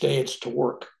 If you stay, it's to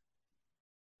work,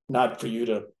 not for you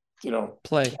to,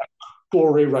 play,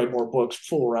 glory, write more books,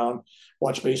 fool around,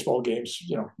 watch baseball games.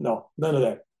 No, none of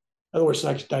that. In other words,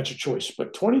 that's your choice.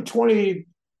 But 2020,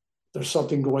 there's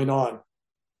something going on.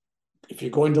 If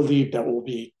you're going to leave, that will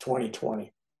be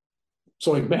 2020.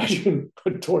 So imagine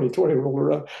 2020 rolled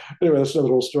around. Anyway, that's another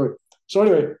whole story.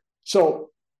 So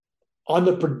on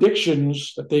the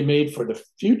predictions that they made for the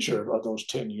future of those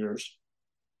 10 years,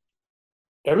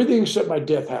 everything except my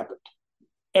death happened.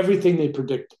 Everything they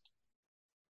predicted.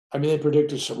 I mean, they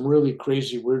predicted some really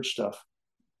crazy, weird stuff.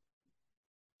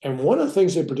 And one of the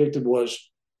things they predicted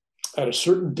was at a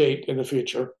certain date in the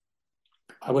future,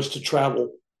 I was to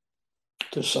travel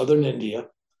to southern India,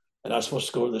 and I was supposed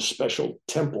to go to this special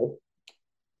temple,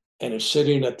 and it's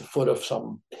sitting at the foot of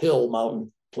some hill,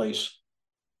 mountain place.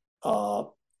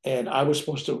 And I was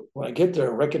supposed to, when I get there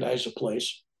and recognize the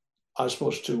place, I was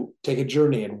supposed to take a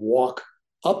journey and walk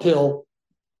uphill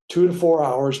 2 to 4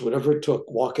 hours, whatever it took,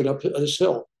 walking up this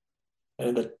hill.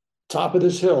 And at the top of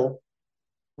this hill,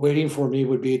 waiting for me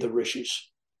would be the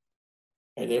rishis.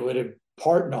 And they would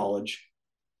impart knowledge.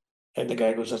 And the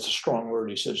guy goes, that's a strong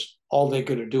word. He says, all they're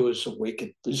going to do is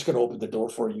awaken. They're just going to open the door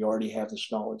for you. You already have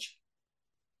this knowledge.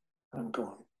 I'm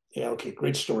going, yeah, okay,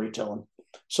 great storytelling.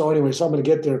 So anyway, so I'm going to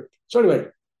get there. So anyway,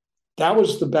 that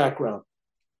was the background.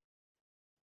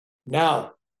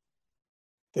 Now,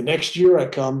 the next year I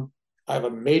have a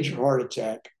major heart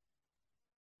attack.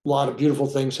 A lot of beautiful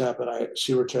things happen. I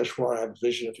see Roteshwar, I have a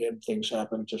vision of him, things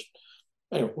happen.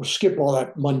 Anyway, we'll skip all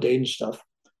that mundane stuff.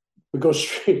 We go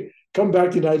straight, come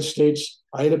back to the United States.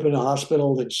 I end up in a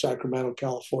hospital in Sacramento,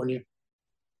 California.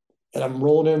 And I'm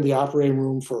rolling in the operating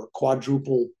room for a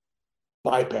quadruple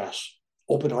bypass,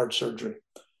 open heart surgery.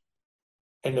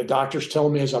 And the doctor's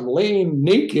telling me as I'm laying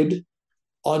naked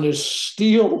on this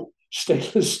stainless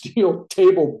steel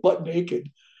table, butt naked,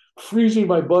 freezing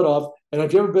my butt off. And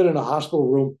if you've ever been in a hospital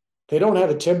room, they don't have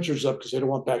the temperatures up because they don't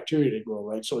want bacteria to grow,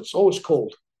 right? So it's always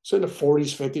cold. It's in the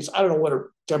 40s, 50s. I don't know what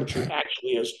her temperature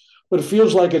actually is, but it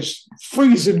feels like it's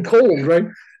freezing cold, right?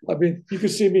 I mean, you can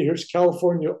see me. Here's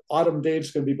California autumn day.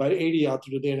 It's going to be about 80 out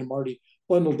there today, and I'm already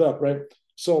bundled up, right?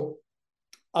 So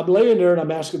I'm laying there and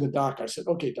I'm asking the doc. I said,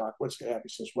 okay, doc, what's going to happen?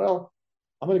 He says, well,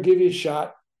 I'm going to give you a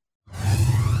shot.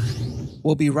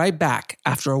 We'll be right back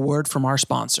after a word from our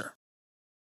sponsor.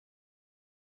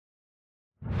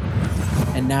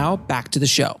 And now back to the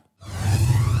show.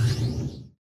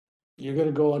 You're going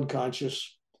to go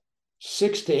unconscious.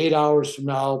 6 to 8 hours from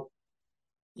now,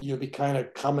 you'll be kind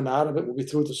of coming out of it. We'll be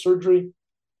through with the surgery.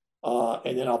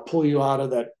 And then I'll pull you out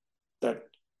of that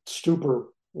stupor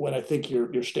when I think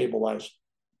you're stabilized.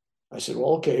 I said,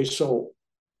 well, okay, so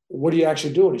what are you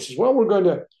actually doing? He says, well, we're going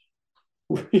to,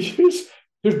 here's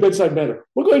bedside manner.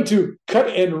 We're going to cut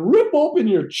and rip open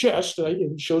your chest. And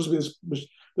he shows me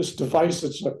this device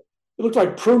that's, it looked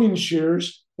like pruning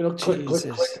shears, click, click,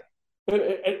 click.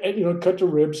 And cut the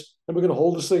ribs. And we're going to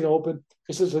hold this thing open.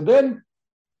 He says, and then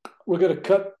we're going to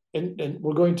cut and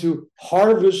we're going to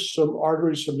harvest some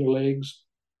arteries from your legs.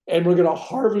 And we're going to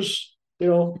harvest,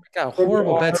 Look how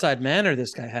horrible bedside manner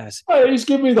this guy has. He's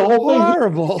giving me the whole thing.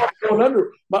 Horrible. Going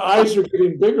under. My eyes are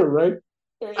getting bigger, right?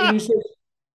 And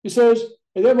he says,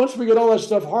 and then once we get all that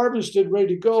stuff harvested,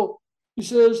 ready to go, he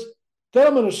says, then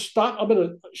I'm going to stop. I'm going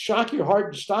to shock your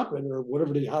heart and stop it, or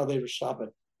whatever how they were stopping.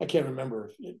 I can't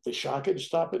remember if they shock it and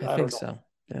stop it. I think so.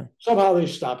 Yeah. Somehow they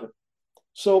stop it.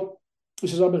 So he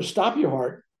says, I'm going to stop your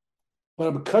heart, but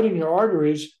I'm cutting your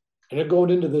arteries, and they're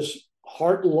going into this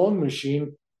heart-lung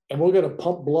machine, and we're going to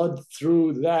pump blood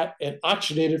through that and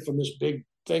oxygenate it from this big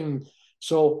thing.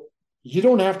 So you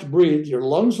don't have to breathe. Your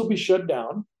lungs will be shut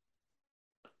down.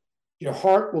 Your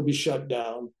heart will be shut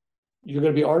down. You're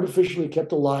going to be artificially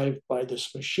kept alive by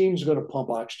this machine's going to pump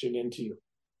oxygen into you.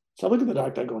 So I look at the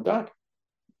doctor. I go, Doc,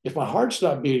 if my heart's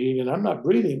not beating and I'm not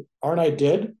breathing, aren't I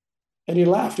dead? And he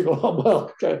laughed. He goes, oh,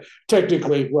 well,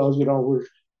 technically, well, we're.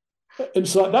 And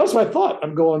so that was my thought.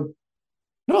 I'm going,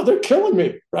 no, they're killing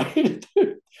me, right?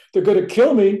 They're going to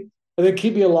kill me and then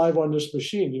keep me alive on this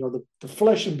machine. The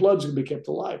flesh and blood's going to be kept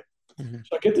alive. Mm-hmm.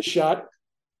 So I get the shot.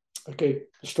 Okay,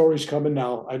 the story's coming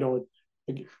now. I know it.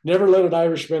 Never let an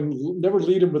Irishman, never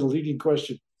lead him with a leading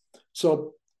question.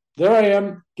 So there I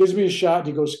am, gives me a shot.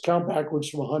 He goes, count backwards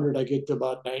from 100. I get to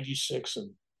about 96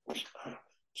 and it's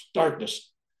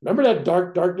darkness. Remember that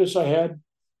darkness I had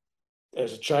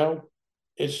as a child?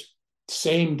 It's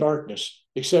same darkness,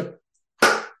 except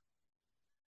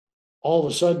all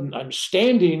of a sudden I'm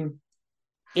standing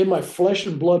in my flesh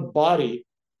and blood body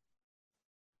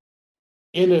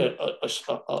in a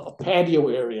patio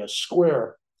area,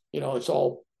 square. It's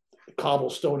all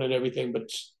cobblestone and everything, but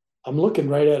I'm looking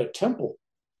right at a temple,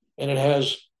 and it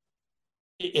has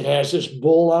this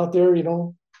bull out there,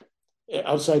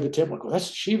 outside the temple. I go, that's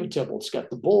the Shiva temple. It's got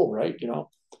the bull, right? And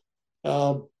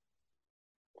I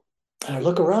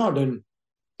look around, and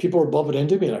people are bumping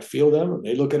into me, and I feel them, and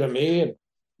they looking at me, and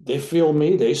they feel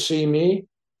me, they see me,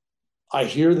 I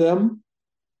hear them.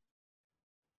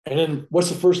 And then what's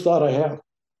the first thought I have?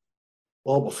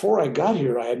 Well, before I got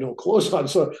here, I had no clothes on.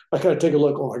 So I kind of take a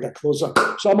look. Oh, I got clothes on.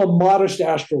 So I'm a modest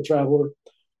astral traveler.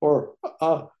 So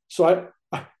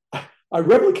I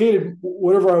replicated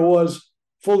whatever I was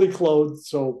fully clothed.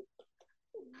 So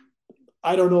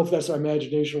I don't know if that's my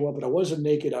imagination or what, but I wasn't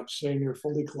naked. I'm standing here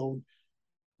fully clothed.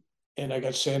 And I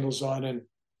got sandals on. And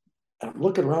I'm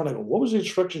looking around. I go, what was the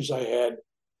instructions I had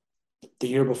the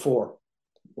year before?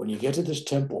 When you get to this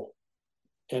temple.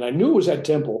 And I knew it was that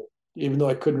temple, even though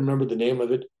I couldn't remember the name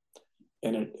of it,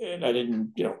 and I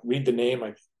didn't, read the name.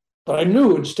 But I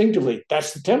knew instinctively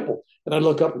that's the temple. And I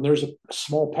look up, and there's a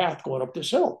small path going up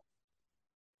this hill.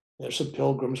 There's some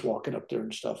pilgrims walking up there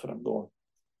and stuff, and I'm going,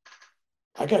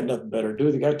 I got nothing better to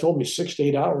do. The guy told me 6 to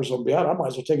 8 hours I'll be out. I might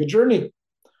as well take a journey.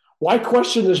 Why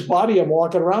question this body I'm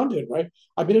walking around in, right?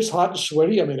 I mean, it's hot and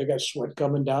sweaty. I mean, I got sweat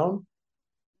coming down.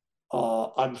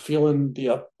 I'm feeling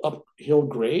the uphill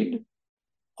grade.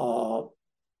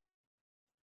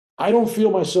 I don't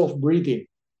feel myself breathing.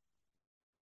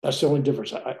 That's the only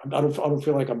difference. I don't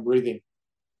feel like I'm breathing,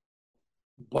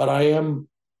 but I am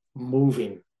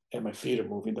moving, and my feet are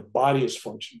moving. The body is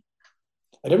functioning,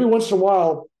 and every once in a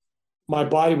while, my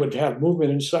body would have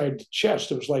movement inside the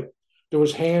chest. It was like there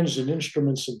was hands and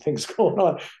instruments and things going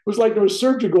on. It was like there was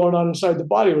surgery going on inside the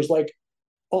body. It was like,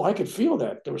 oh, I could feel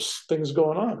that there was things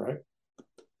going on, right?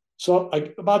 So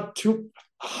about 2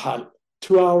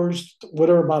 hours,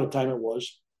 whatever amount of time it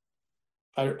was,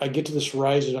 I get to this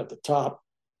horizon at the top,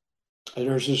 and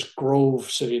there's this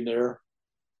grove sitting there,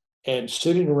 and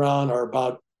sitting around are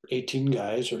about 18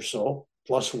 guys or so,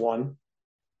 plus one.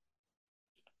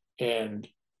 And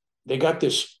they got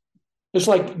this It's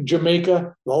like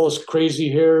Jamaica, all those crazy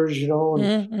hairs,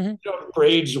 and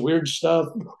braids, weird stuff,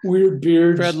 weird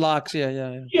beards. Dreadlocks. Yeah.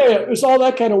 Yeah, it's all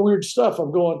that kind of weird stuff.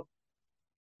 I'm going,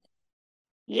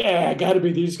 yeah, got to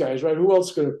be these guys, right? Who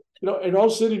else could, and all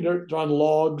sitting there, they're on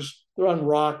logs, they're on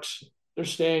rocks, they're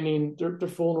standing, they're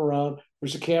fooling around.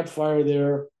 There's a campfire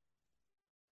there.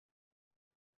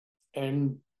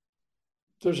 And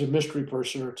there's a mystery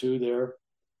person or two there.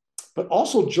 But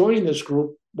also joining this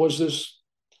group was this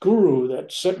guru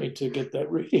that sent me to get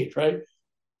that reading, right?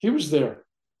 He was there.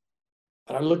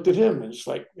 And I looked at him and it's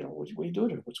like, what are you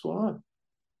doing here? What's going on?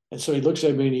 And so he looks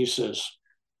at me and he says,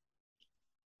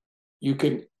 you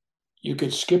can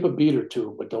skip a beat or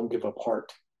two, but don't give up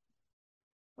heart.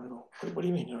 I go, what do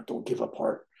you mean? Don't give up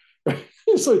heart. Right?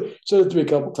 So he said it to me a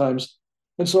couple of times.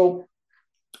 And so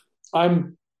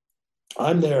I'm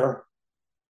there,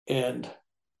 and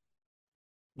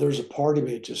there's a part of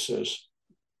me that just says,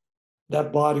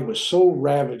 that body was so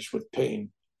ravaged with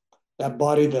pain. That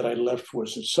body that I left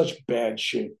was in such bad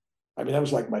shape. I mean, that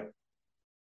was like my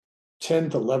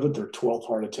 10th, 11th, or 12th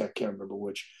heart attack. Can't remember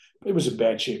which. It was in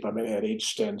bad shape. I mean, I had 8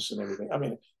 stents and everything. I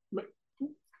mean,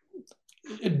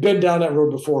 it'd been down that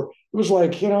road before. It was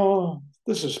like,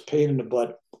 this is pain in the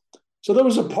butt. So there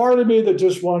was a part of me that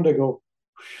just wanted to go,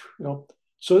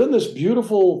 So then this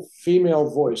beautiful female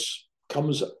voice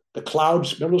comes, the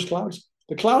clouds, remember those clouds?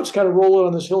 The clouds kind of roll in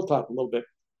on this hilltop a little bit.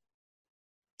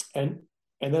 And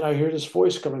then I hear this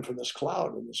voice coming from this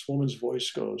cloud, and this woman's voice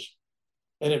goes,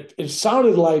 and it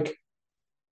sounded like,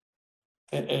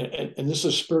 and this is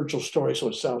a spiritual story, so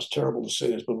it sounds terrible to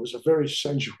say this, but it was a very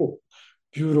sensual,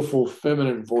 beautiful,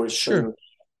 feminine voice. Sure.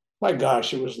 My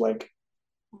gosh, it was like,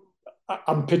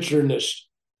 I'm picturing this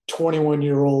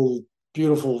 21-year-old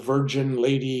beautiful virgin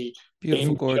lady,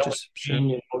 beautiful, gorgeous,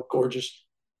 sure. Gorgeous,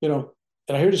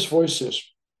 and I hear this voice says,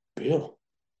 Bill,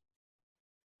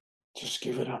 just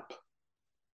give it up.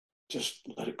 Just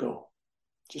let it go.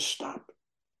 Just stop.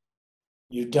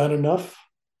 You've done enough.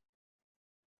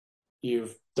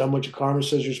 You've done what your karma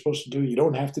says you're supposed to do. You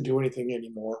don't have to do anything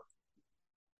anymore.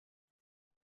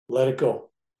 Let it go.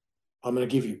 I'm going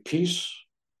to give you peace,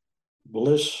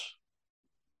 bliss,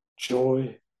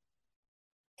 joy,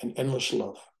 and endless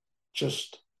love.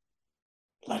 Just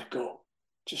let it go.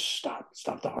 Just stop.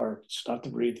 Stop the heart. Stop the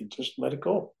breathing. Just let it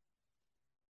go.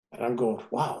 And I'm going,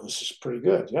 wow, this is pretty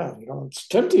good. Yeah, it's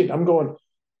tempting. I'm going,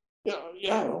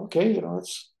 yeah, okay,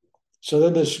 it's. So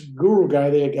then this guru guy,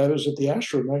 the guy who was at the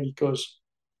ashram, right, he goes,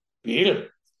 Peter.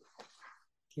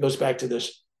 He goes back to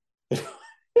this.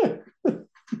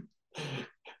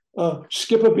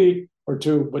 Skip a beat or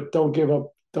two, but don't give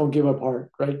up. Don't give up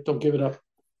heart, right? Don't give it up.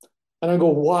 And I go,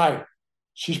 why?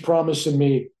 She's promising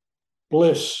me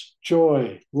bliss,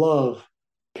 joy, love,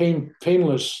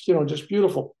 painless, just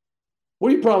beautiful.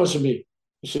 What are you promising me?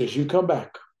 He says, you come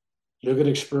back. You're going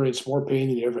to experience more pain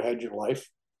than you ever had in your life.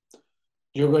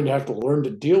 You're going to have to learn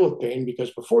to deal with pain, because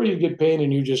before you get pain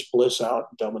and you just bliss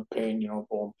out, dumb with pain,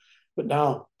 boom. But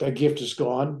now that gift is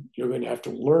gone. You're going to have to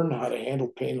learn how to handle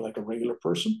pain like a regular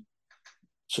person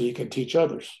so you can teach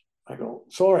others. I go,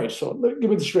 it's all right. So give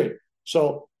me the straight.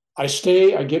 So I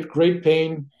stay, I get great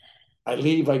pain. I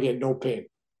leave, I get no pain.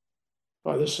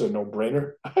 Oh, this is a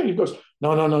no-brainer. He goes,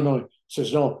 no. He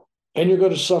says, no. And you're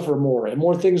going to suffer more, and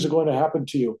more things are going to happen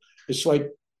to you. It's like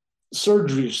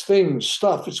surgeries, things,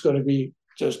 stuff. It's going to be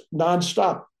just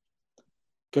nonstop,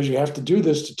 because you have to do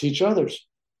this to teach others.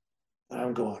 And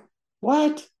I'm going,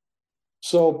 what?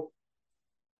 So,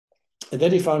 and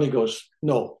then he finally goes,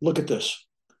 no, look at this.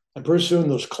 And pretty soon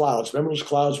those clouds, remember those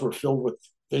clouds were filled with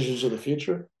visions of the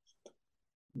future?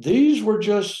 These were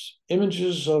just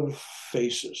images of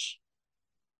faces.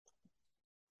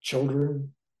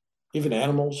 Children, even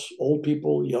animals, old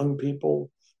people, young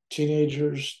people,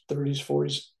 teenagers, 30s,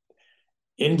 40s,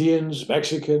 Indians,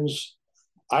 Mexicans,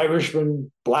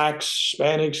 Irishmen, blacks,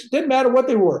 Hispanics. Didn't matter what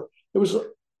they were. It was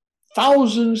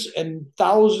thousands and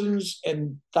thousands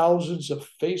and thousands of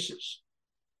faces.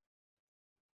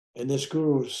 And this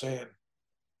guru was saying,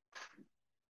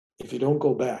 if you don't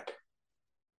go back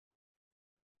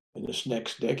in this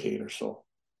next decade or so,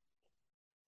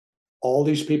 all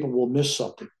these people will miss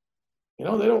something. They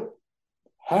don't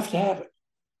have to have it,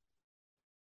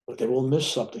 but they will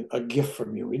miss something, a gift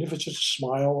from you, even if it's just a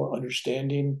smile,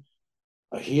 understanding,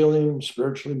 a healing,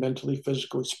 spiritually, mentally,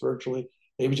 physically, spiritually,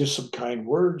 maybe just some kind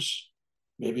words.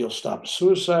 Maybe you'll stop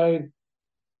suicide.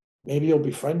 Maybe you'll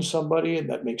befriend somebody and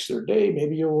that makes their day.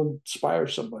 Maybe you'll inspire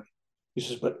somebody. He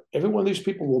says, but every one of these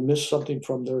people will miss something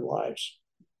from their lives.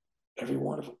 Every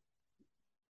one of them.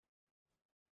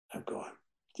 I'm going,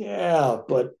 yeah,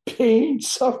 but pain,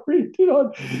 suffering,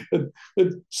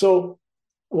 and so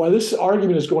while this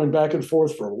argument is going back and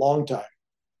forth for a long time,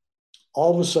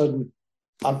 all of a sudden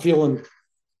I'm feeling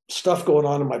stuff going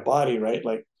on in my body, right?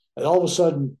 Like, and all of a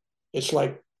sudden it's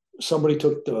like somebody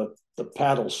took the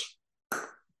paddles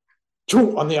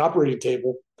on the operating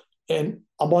table, and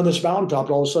I'm on this mountaintop,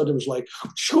 and all of a sudden it was like,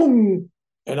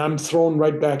 and I'm thrown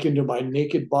right back into my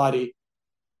naked body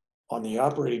on the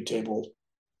operating table,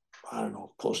 I don't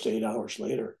know, close to 8 hours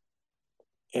later.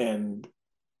 And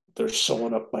they're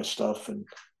sewing up my stuff and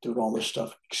doing all this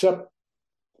stuff, except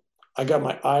I got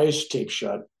my eyes taped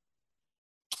shut.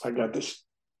 I got this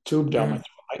tube down my throat.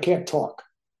 I can't talk.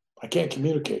 I can't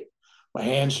communicate. My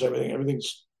hands and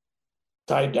everything's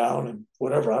tied down and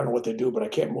whatever. I don't know what they do, but I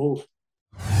can't move.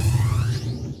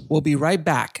 We'll be right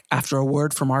back after a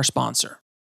word from our sponsor.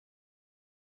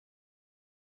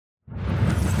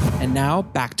 And now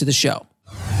back to the show.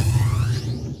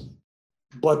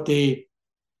 But the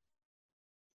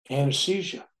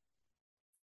anesthesia,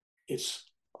 it's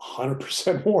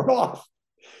 100% worn off.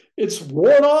 It's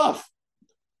worn off.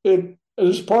 And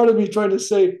there's part of me trying to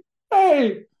say,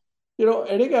 hey,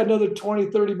 and they got another 20,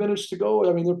 30 minutes to go.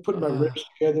 I mean, they're putting my ribs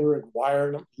together and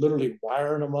literally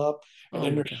wiring them up. And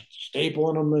then they're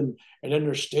stapling them and then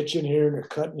they're stitching here and they're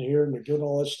cutting here and they're doing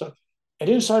all that stuff. And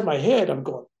inside my head, I'm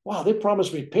going, wow, they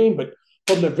promised me pain. But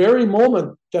from the very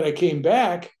moment that I came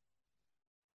back,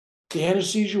 the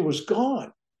anesthesia was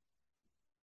gone.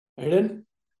 And then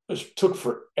it took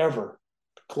forever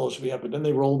to close me up. And then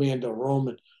they rolled me into a room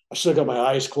and I still got my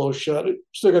eyes closed shut. I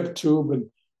still got the tube, and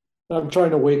I'm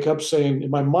trying to wake up saying, in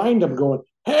my mind, I'm going,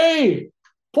 hey,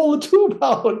 pull the tube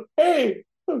out. Hey,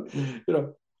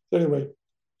 anyway.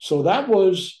 So that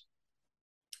was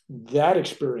that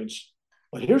experience.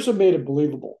 But here's what made it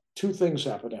believable. Two things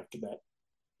happened after that.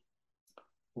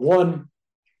 One,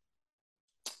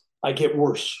 I get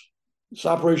worse. This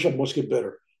operation must get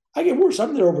better. I get worse.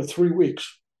 I'm there over 3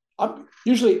 weeks. I'm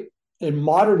usually in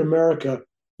modern America,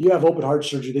 you have open heart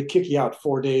surgery. They kick you out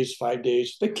 4 days, 5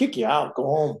 days. They kick you out, go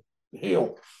home,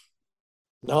 heal.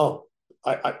 No,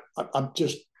 I'm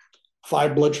just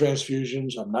 5 blood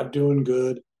transfusions. I'm not doing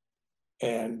good.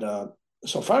 And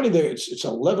so finally, it's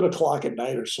 11 o'clock at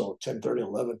night or so, 10:30,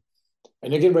 11.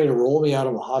 And they're getting ready to roll me out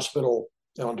of the hospital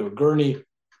onto a gurney,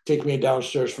 take me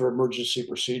downstairs for emergency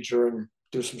procedure and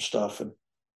do some stuff. And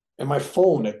my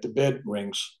phone at the bed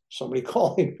rings. Somebody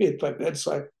calling me at my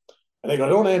bedside. And they go,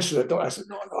 don't answer that. Don't. I said,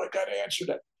 no, I got to answer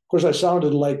that. Of course, I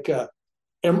sounded like,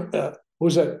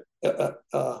 who's that?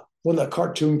 One of the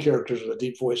cartoon characters with a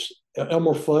deep voice,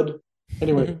 Elmer Fudd.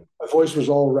 Anyway, my voice was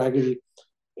all raggedy.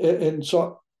 And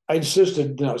so I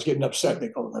insisted, and I was getting upset. They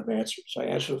go, let me answer. So I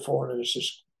answered the phone, and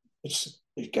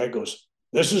the guy goes,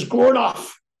 this is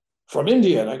Gurnoff from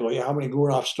India. And I go, yeah, how many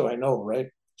Gurnoffs do I know, right?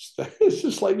 It's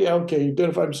just like, yeah, okay, he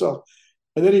identified himself.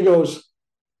 And then he goes,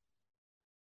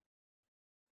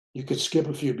 you could skip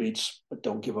a few beats, but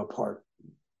don't give up heart.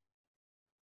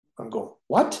 I'm going,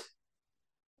 what?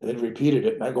 And then repeated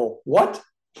it. And I go, what?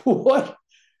 What?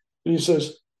 And he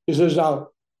says, now,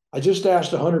 I just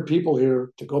asked 100 people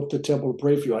here to go up to the temple to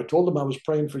pray for you. I told them I was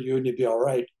praying for you and you'd be all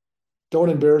right. Don't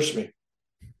embarrass me.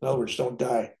 In other words, don't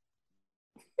die.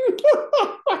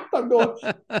 I'm going,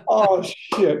 oh,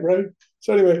 shit, right?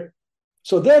 So anyway,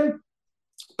 then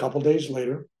a couple days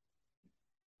later,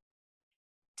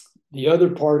 the other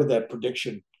part of that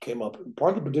prediction came up.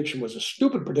 Part of the prediction was a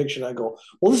stupid prediction. I go,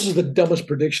 well, this is the dumbest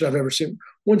prediction I've ever seen.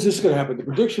 When's this going to happen? The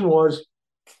prediction was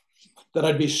that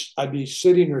I'd be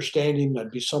sitting or standing,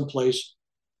 I'd be someplace,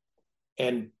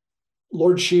 and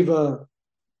Lord Shiva,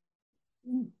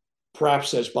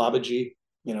 perhaps as Babaji,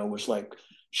 was like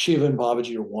Shiva and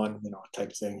Babaji are one,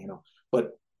 type thing, But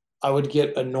I would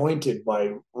get anointed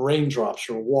by raindrops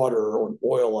or water or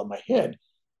oil on my head.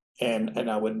 And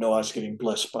I would know I was getting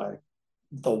blessed by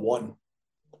the one.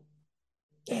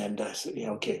 And I said,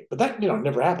 yeah, okay. But that,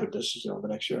 never happened. This is, the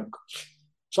next year.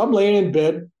 So I'm laying in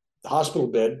bed, the hospital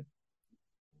bed.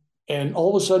 And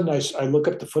all of a sudden I look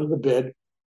up the foot of the bed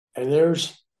and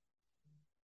there's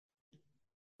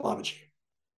Babaji.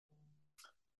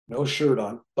 No shirt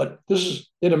on, but this is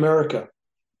in America.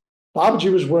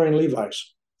 Babaji was wearing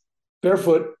Levi's,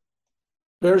 barefoot,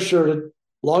 bare shirted,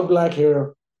 long black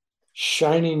hair,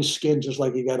 shining skin, just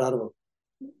like he got out of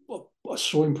a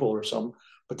swimming pool or something.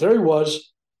 But there he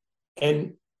was,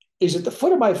 and he's at the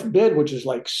foot of my bed, which is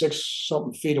like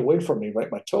 6-something feet away from me,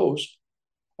 right, my toes.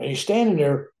 And he's standing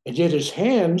there, and yet his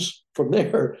hands from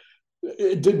there,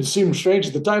 it didn't seem strange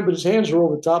at the time, but his hands are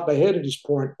over the top of my head, and he's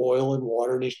pouring oil and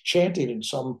water, and he's chanting in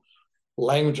some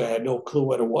language. I had no clue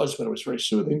what it was, but it was very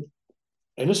soothing.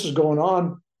 And this is going on,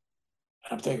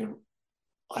 and I'm thinking,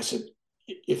 I said,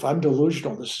 if I'm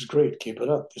delusional, this is great. Keep it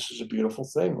up. This is a beautiful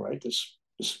thing, right? This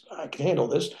I can handle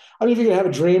this. I mean, if you can have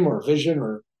a dream or a vision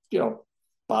or,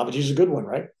 Babaji's a good one,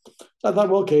 right? So I thought,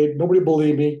 well, okay, nobody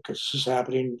believed me because this is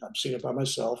happening. I'm seeing it by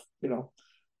myself,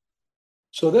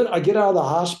 So then I get out of the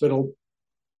hospital.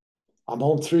 I'm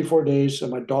home 3-4 days,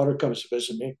 and my daughter comes to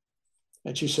visit me.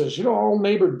 And she says, our old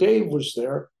neighbor Dave was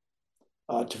there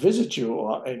to visit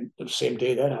you. And the same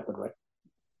day that happened, right?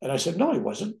 And I said, no, he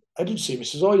wasn't. I didn't see him. He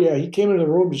says, oh, yeah, he came into the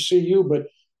room to see you, but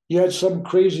you had some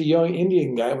crazy young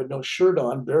Indian guy with no shirt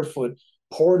on, barefoot,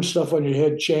 pouring stuff on your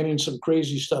head, chanting some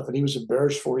crazy stuff, and he was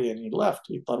embarrassed for you, and he left.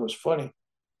 He thought it was funny.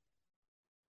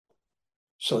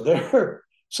 So there,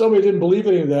 somebody didn't believe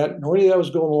any of that, nor any of that was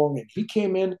going along, and he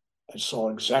came in and saw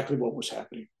exactly what was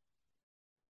happening.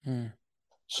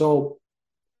 So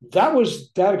that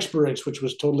was that experience, which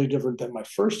was totally different than my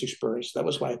first experience. That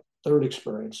was my third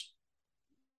experience.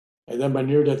 And then my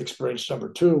near-death experience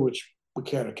number 2, which we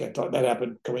can't talk. That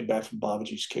happened coming back from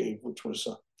Babaji's cave, which was.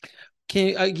 Can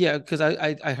you, yeah, because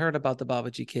I heard about the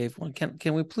Babaji cave one.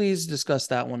 Can we please discuss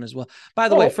that one as well? By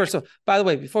the way,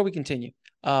 before we continue,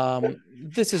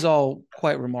 this is all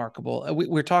quite remarkable.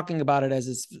 We're talking about it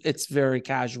as it's very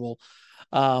casual,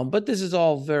 but this is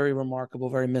all very remarkable,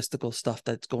 very mystical stuff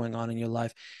that's going on in your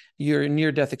life. Your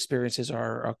near-death experiences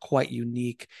are quite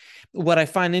unique. What I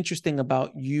find interesting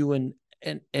about you and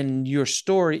your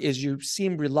story is you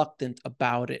seem reluctant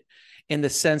about it, in the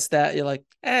sense that you're like,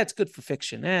 it's good for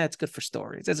fiction. It's good for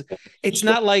stories. It's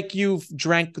not like you've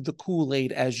drank the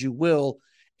Kool-Aid, as you will,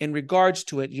 in regards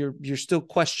to it. You're still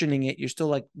questioning it. You're still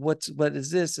like, what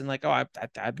is this? And like, I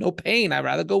have no pain. I'd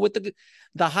rather go with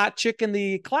the hot chick in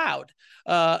the cloud.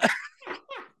 Right.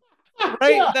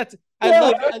 Yeah.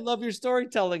 I love your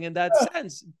storytelling in that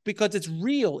sense, because it's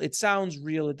real. It sounds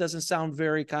real. It doesn't sound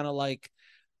very kind of like,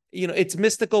 it's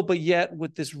mystical, but yet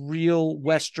with this real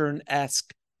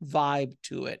Western-esque vibe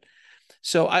to it.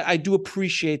 So I do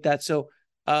appreciate that. So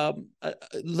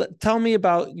tell me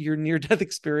about your near-death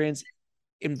experience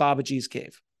in Babaji's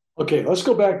cave. Okay, let's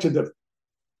go back to the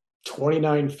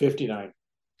 2959.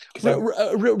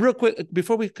 Real quick,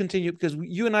 before we continue, because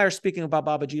you and I are speaking about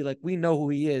Babaji, like we know who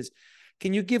he is.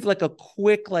 Can you give like a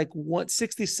quick,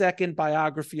 60-second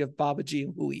biography of Babaji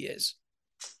and who he is?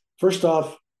 First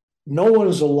off, no one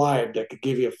is alive that could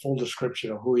give you a full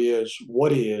description of who he is,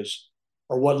 what he is,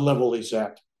 or what level he's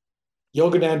at.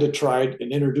 Yogananda tried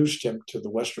and introduced him to the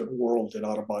Western world in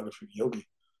Autobiography of Yogi.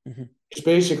 Mm-hmm. It's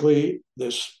basically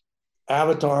this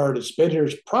avatar that's been here.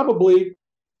 Probably,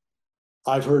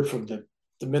 I've heard from the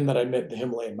men that I met in the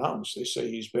Himalayan mountains, they say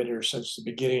he's been here since the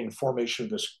beginning and formation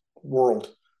of this world,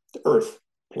 the earth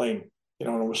plane, and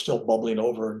it was still bubbling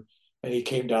over. And he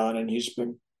came down, and he's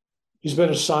been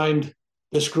assigned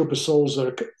this group of souls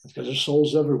because there's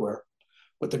souls everywhere.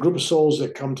 But the group of souls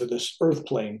that come to this earth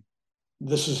plane,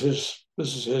 this is his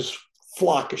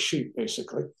flock of sheep,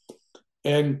 basically.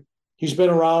 And he's been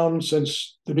around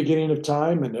since the beginning of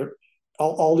time, and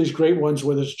all these great ones,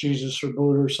 whether it's Jesus or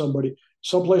Buddha or somebody,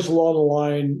 someplace along the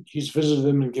line, he's visited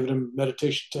them and given them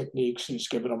meditation techniques. He's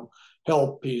given them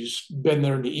help. He's been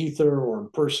there in the ether or in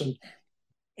person.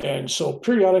 And so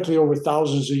periodically over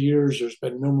thousands of years, there's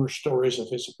been numerous stories of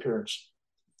his appearance.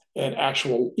 And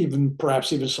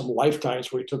perhaps even some lifetimes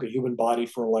where he took a human body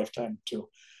for a lifetime too.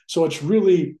 So it's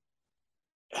really,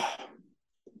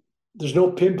 there's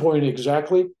no pinpoint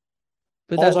exactly.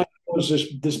 But all I know is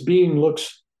this being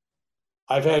looks.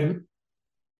 I've had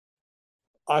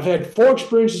 4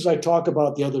 experiences I talk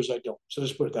about, the others I don't. So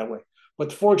let's put it that way. But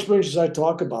the 4 experiences I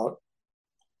talk about,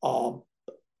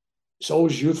 it's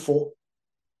always youthful.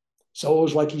 It's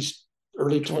always like he's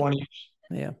early 20s.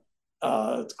 Yeah.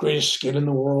 The greatest skin in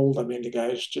the world. I mean, the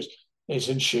guy's he's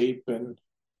in shape,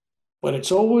 but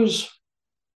it's always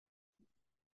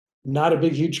not a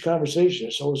big, huge conversation.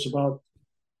 It's always about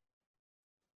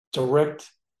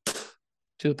direct,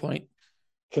 to the point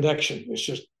connection. It's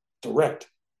just direct.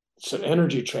 It's an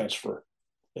energy transfer.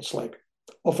 It's like,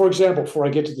 for example, before I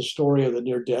get to the story of the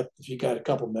near death, if you got a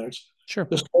couple of minutes, sure.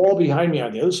 This wall behind me,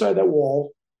 on the other side of that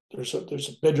wall, there's a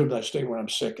bedroom that I stay when I'm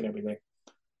sick and everything.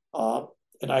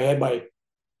 And I had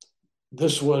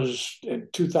this was in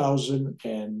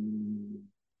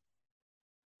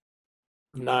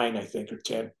 2009, I think, or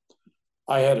 10.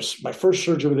 I had my first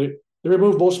surgery. They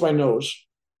removed most of my nose.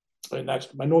 And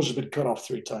my nose has been cut off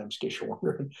 3 times, in case you're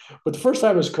wondering. But the first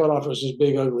time it was cut off, it was this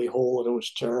big, ugly hole, and it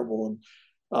was terrible.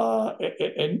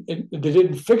 And they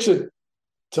didn't fix it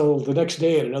till the next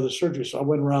day at another surgery. So I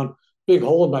went around, big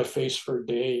hole in my face for a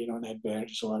day, and had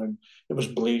bandages on, and it was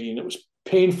bleeding. It was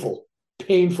painful.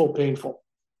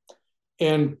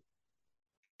 And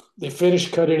they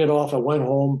finished cutting it off. I went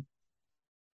home,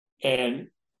 and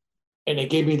they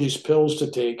gave me these pills to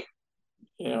take.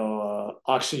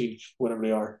 oxy, whatever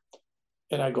they are.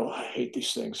 And I go, I hate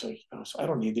these things. I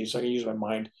don't need these. I can use my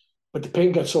mind. But the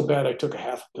pain got so bad, I took a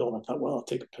half a pill, and I thought, well, I'll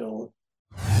take a pill.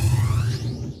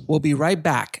 We'll be right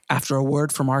back after a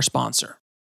word from our sponsor.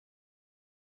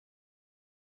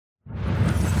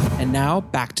 And now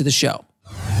back to the show.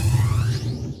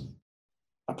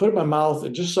 I put it in my mouth,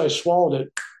 and just as I swallowed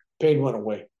it, pain went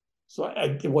away. So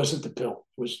it wasn't the pill.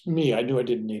 It was me. I knew I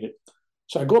didn't need it.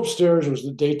 So I go upstairs. It was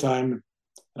the daytime,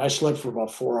 and I slept for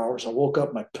about 4 hours. I woke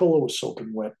up. My pillow was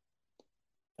soaking wet.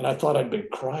 And I thought I'd been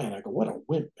crying. I go, what a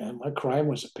wimp, man. My crying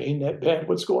was a pain that bad.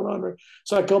 What's going on there?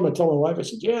 So I come and tell my wife, I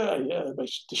said, yeah,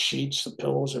 the sheets, the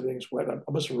pillows, everything's wet.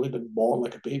 I must have really been bawling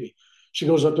like a baby. She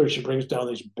goes up there, she brings down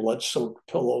these blood-soaked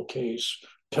pillowcase,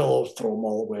 pillows, throw them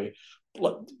all away.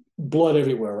 Blood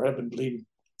everywhere. I've been bleeding.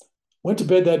 Went to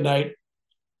bed that night,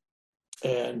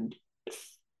 and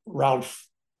around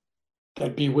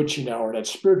that bewitching hour, that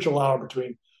spiritual hour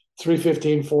between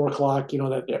 3:15, 4 o'clock,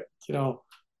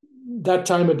 that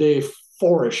time of day,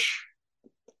 4-ish,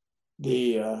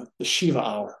 the Shiva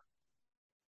hour.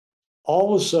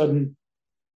 All of a sudden,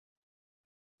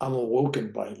 I'm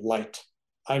awoken by light.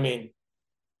 I mean,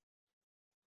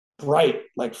 bright,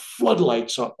 like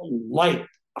floodlights, light,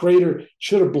 greater,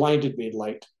 should have blinded me,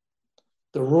 light.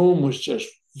 The room was just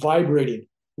vibrating.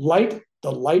 The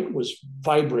light was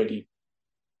vibrating.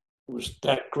 It was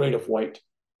that great of white.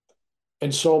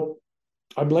 And so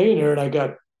I'm laying there, and I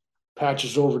got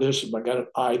patches over this, and I got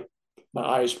my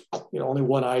eyes, only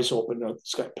one eye's open.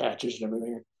 It's got patches and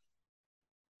everything.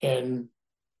 And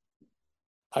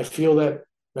I feel that,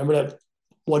 remember that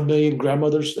 1 million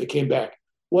grandmothers? They came back.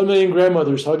 1 million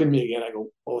grandmothers hugging me again. I go,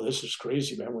 oh, this is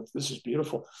crazy, man. This is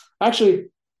beautiful. Actually,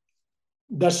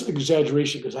 that's an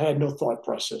exaggeration, because I had no thought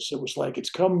process. It was like,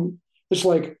 it's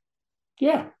like,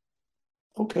 yeah,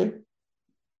 okay.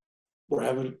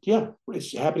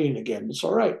 It's happening again. It's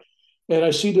all right. And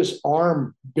I see this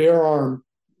arm, bare arm,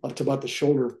 up to about the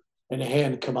shoulder, and a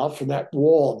hand come out from that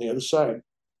wall on the other side,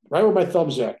 right where my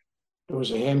thumb's at. There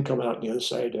was a hand coming out on the other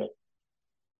side,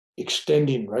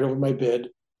 extending right over my bed,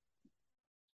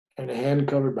 and a hand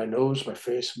covered my nose, my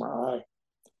face, my eye,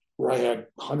 where I had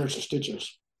hundreds of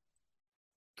stitches.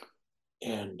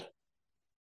 And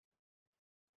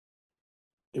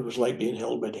it was like being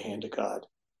held by the hand of God.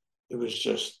 It was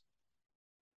just,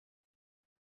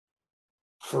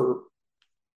 for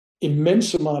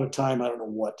immense amount of time, I don't know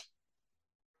what,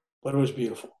 but it was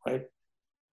beautiful, right?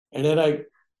 And then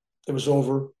it was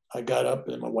over. I got up,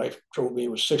 and my wife drove me.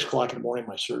 It was 6 o'clock in the morning,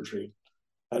 my surgery.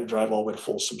 I had to drive all the way to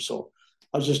Folsom. So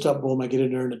I was just up, boom, I get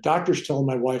in there, and the doctor's telling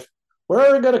my wife,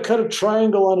 we're going to cut a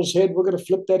triangle on his head. We're going to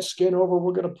flip that skin over.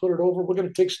 We're going to put it over. We're going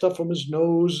to take stuff from his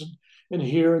nose and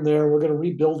here and there. We're going to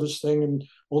rebuild this thing, and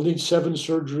we'll need 7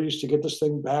 surgeries to get this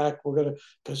thing back. We're going to,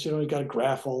 because, you got to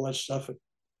graft all that stuff. And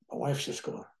my wife's just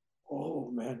going,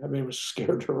 oh, man. I mean, I was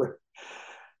scared to her.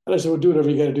 And I said, well, do whatever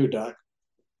you got to do, doc.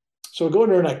 So I go in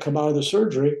there, and I come out of the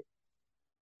surgery,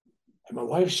 and my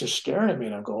wife's just staring at me,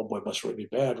 and I go, oh, boy, it must really be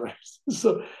bad, right?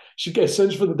 So she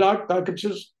sends for the doc. Doc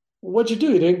just, what'd you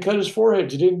do? You didn't cut his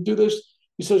forehead. You didn't do this.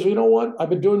 He says, well, you know what? I've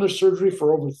been doing this surgery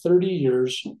for over 30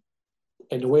 years,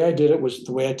 and the way I did it was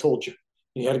the way I told you.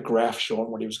 And he had a graph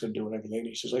showing what he was going to do and everything.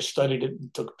 He says, I studied it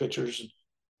and took pictures. And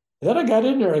then I got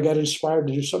in there. I got inspired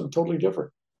to do something totally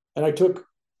different. And I took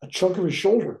a chunk of his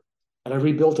shoulder, and I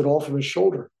rebuilt it all from his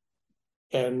shoulder.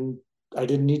 And I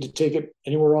didn't need to take it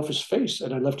anywhere off his face.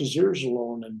 And I left his ears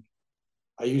alone. And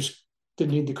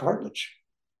didn't need the cartilage.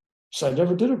 So I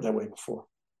never did it that way before.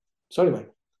 So anyway,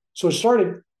 so it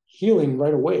started healing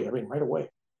right away. Right away.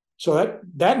 So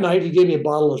that night, he gave me a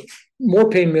bottle of more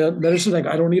pain medicine. Like,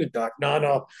 I don't need it, doc.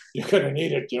 No, you're going to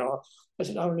need it. I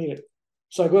said, I don't need it.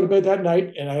 So I go to bed that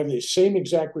night, and I have the same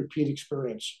exact repeat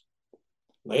experience.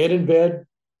 Laying in bed,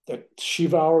 that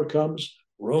Shiva hour comes,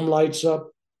 room lights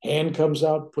up, hand comes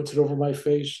out, puts it over my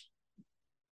face.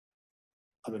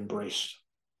 I'm embraced.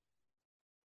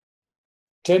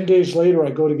 10 days later,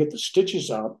 I go to get the stitches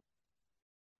out,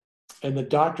 and the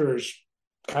doctor is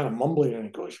kind of mumbling, and he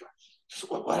goes,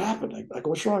 what happened? I go,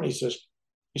 what's wrong? He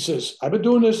says, I've been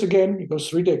doing this again. He goes,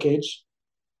 3 decades.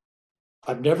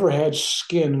 I've never had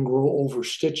skin grow over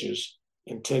stitches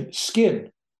in 10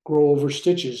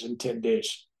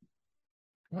 days.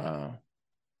 Wow.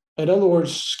 In other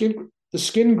words, the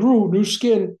skin grew, new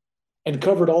skin, and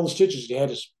covered all the stitches. He had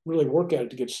to really work at it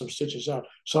to get some stitches out.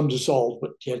 Some dissolved,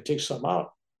 but he had to take some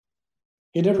out.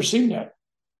 He'd never seen that.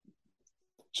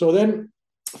 So then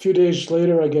a few days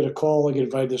later, I get a call. I get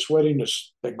invited to this wedding.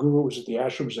 That guru was at the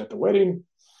ashram, was at the wedding.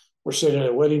 We're sitting at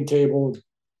a wedding table,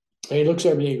 and he looks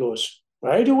at me and he goes,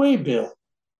 by the way, Bill,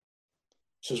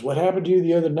 he says, what happened to you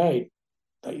the other night?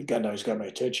 now he's got my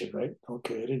attention, right?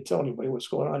 Okay, I didn't tell anybody what's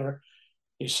going on here.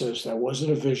 He says, that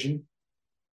wasn't a vision,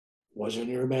 wasn't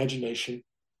your imagination,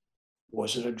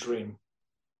 wasn't a dream.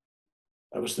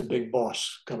 That was the big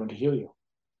boss coming to heal you.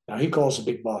 Now he calls the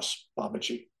big boss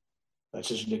Babaji. That's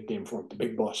his nickname for him, the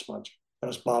big boss Babaji. That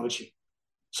was Babaji.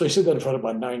 So he said that in front of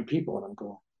about 9 people, and I'm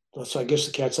going, so I guess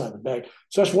the cat's out of the bag.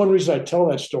 So that's one reason I tell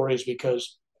that story, is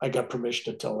because I got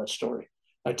permission to tell that story.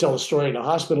 I tell the story in the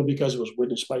hospital because it was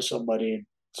witnessed by somebody, and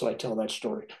so I tell that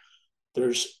story.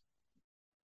 There's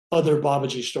other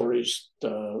Babaji stories.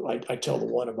 I tell the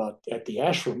one about at the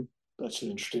ashram. That's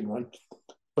an interesting one.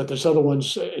 But there's other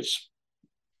ones. It's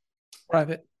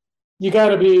private. You got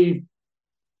to be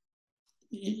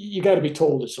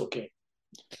told it's okay.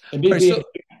 And being a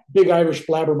big Irish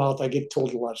blabbermouth, I get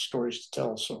told a lot of stories to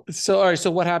tell. So all right. So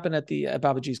what happened at the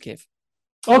Babaji's cave?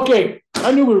 Okay,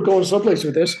 I knew we were going someplace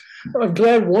with this. I'm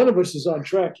glad one of us is on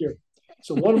track here.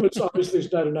 So one of us obviously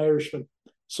is not an Irishman.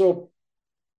 So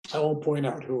I won't point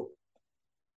out who.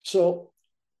 So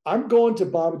I'm going to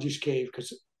Babaji's cave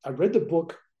because I read the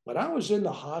book when I was in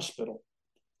the hospital,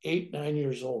 8, 9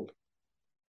 years old.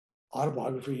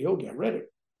 Autobiography of Yogi. I read it.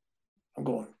 I'm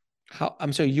going.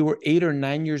 I'm sorry, you were 8 or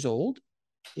 9 years old?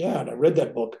 Yeah, and I read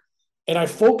that book. And I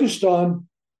focused on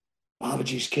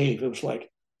Babaji's cave. It was like,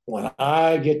 when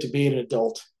I get to be an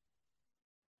adult,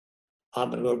 I'm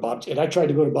going to go to Babaji. And I tried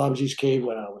to go to Babaji's cave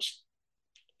when I was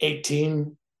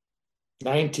 18,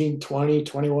 19, 20,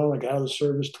 21. I got out of the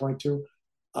service, 22.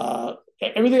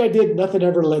 Everything I did, nothing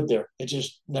ever led there. It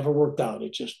just never worked out.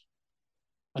 It just,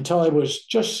 until I was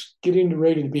just getting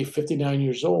ready to be 59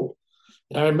 years old.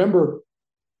 And I remember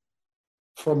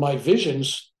from my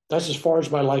visions, that's as far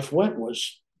as my life went,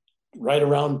 was right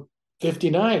around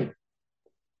 59.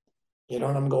 You know,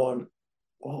 and I'm going,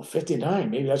 well, 59,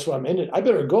 maybe that's what I'm in it. I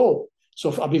better go. So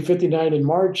if I'll be 59 in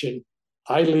March, and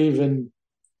I leave in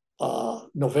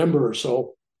November or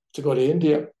so to go to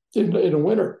India in the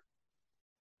winter.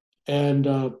 And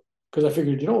because I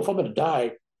figured, if I'm going to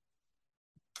die,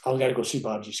 I've got to go see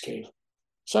Babaji's cave.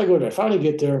 So I go there. I finally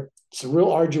get there. It's a real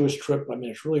arduous trip. I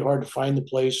mean, it's really hard to find the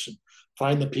place and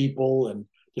find the people. And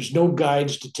there's no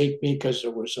guides to take me because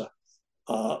there was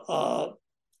the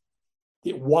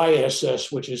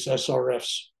YSS, which is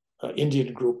SRF's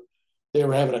Indian group. They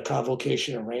were having a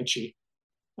convocation in Ranchi,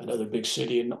 another big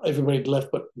city, and everybody had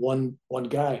left but one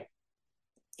guy.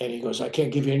 And he goes, I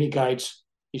can't give you any guides.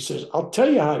 He says, I'll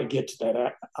tell you how to get to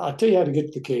that. I'll tell you how to get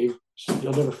to the cave. He said,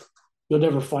 you'll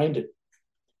never find it.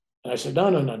 And I said,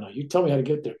 no. You tell me how to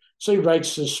get there. So he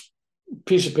writes this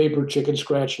piece of paper, chicken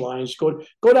scratch lines. Go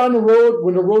down the road.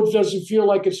 When the road doesn't feel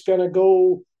like it's going to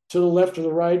go to the left or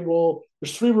the right, well,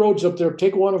 there's 3 roads up there.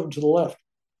 Take one of them to the left.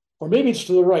 Or maybe it's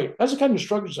to the right. That's the kind of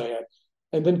instructions I had.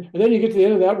 And then you get to the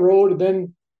end of that road, and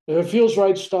then if it feels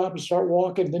right, stop and start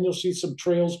walking. And then you'll see some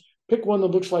trails. Pick one that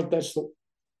looks like that's the...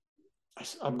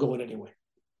 I'm going anyway.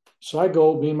 So I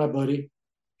go, me and my buddy,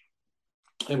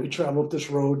 and we travel up this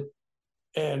road,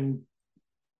 and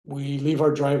we leave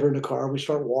our driver in the car. We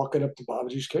start walking up to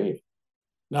Babaji's cave.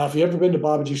 Now, if you've ever been to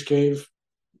Babaji's cave,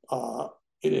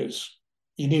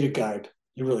 you need a guide.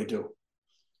 You really do.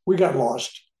 We got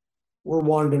lost. We're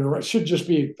wandering around. It should just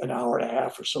be an hour and a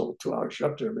half or so, 2 hours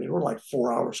up there. I mean, we're like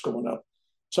 4 hours going up.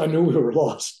 So I knew we were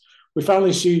lost. We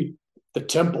finally see the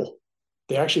temple.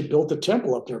 They actually built the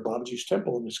temple up there, Babaji's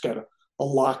temple, and it's got a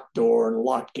locked door and a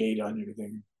locked gate on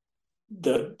everything.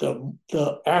 The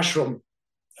ashram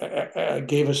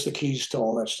gave us the keys to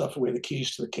all that stuff. We had the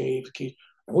keys to the cave, and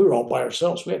we were all by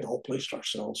ourselves. We had the whole place to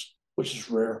ourselves, which is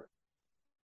rare.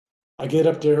 I get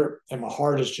up there, and my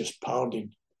heart is just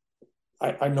pounding.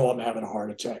 I know I'm having a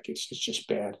heart attack. It's just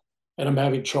bad. And I'm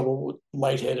having trouble with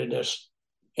lightheadedness.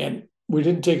 And we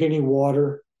didn't take any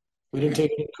water. We didn't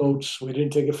take any coats. We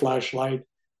didn't take a flashlight.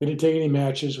 We didn't take any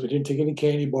matches. We didn't take any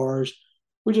candy bars.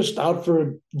 We're just out for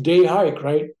a day hike,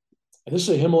 right? And this is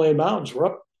the Himalayan mountains. We're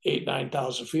up 8,000,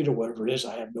 9,000 feet or whatever it is.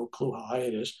 I have no clue how high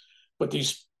it is. But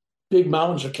these big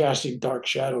mountains are casting dark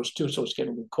shadows too, so it's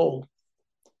getting a little cold.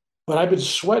 But I've been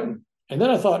sweating. And then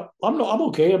I thought, I'm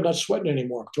okay. I'm not sweating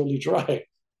anymore. I'm totally dry.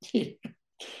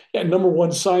 Yeah, number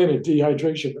one sign of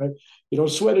dehydration, right? You don't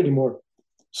sweat anymore.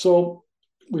 So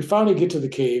we finally get to the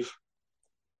cave,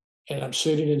 and I'm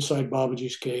sitting inside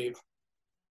Babaji's cave,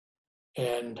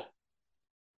 and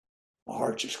my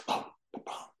heart just pop, pop,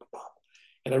 pop, pop.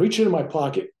 And I reach into my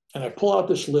pocket, and I pull out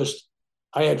this list.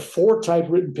 I had 4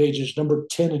 typewritten pages, number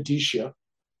 10 Aditya,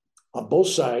 on both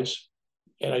sides,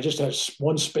 and I just had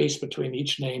one space between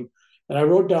each name. And I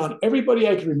wrote down everybody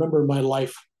I could remember in my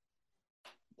life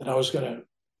that I was going to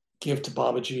give to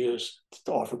Babaji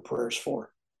to offer prayers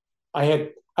for.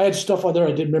 I had stuff on there.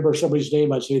 I didn't remember somebody's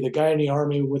name. I'd say the guy in the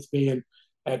army with me and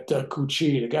at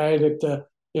Cucci, the guy that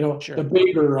Sure. the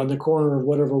baker on the corner of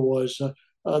whatever it was,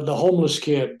 the homeless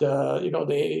kid,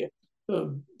 the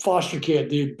foster kid,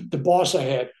 the boss I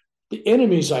had, the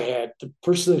enemies I had, the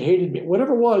person that hated me,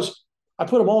 whatever it was. I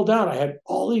put them all down. I had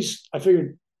all these. I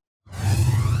figured.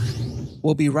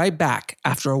 We'll be right back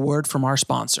after a word from our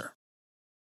sponsor.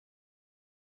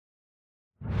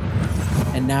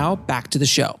 And now back to the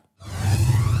show.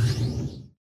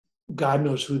 God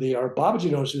knows who they are.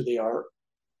 Babaji knows who they are.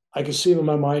 I could see them in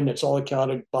my mind. That's all I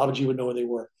counted. Babaji would know who they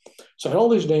were. So I had all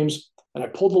these names, and I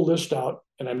pulled the list out,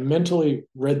 and I mentally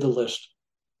read the list.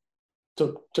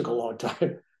 Took a long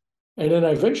time. And then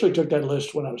I eventually took that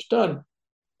list when I was done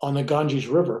on the Ganges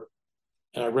River,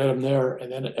 and I read them there.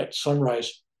 And then at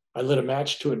sunrise, I lit a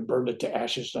match to it and burned it to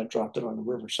ashes, and I dropped it on the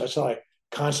river. So that's how I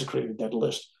consecrated that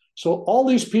list. So all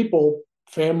these people,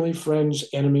 family, friends,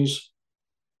 enemies,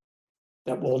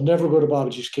 that will never go to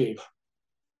Babaji's cave,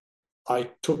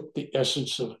 I took the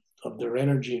essence of their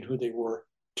energy and who they were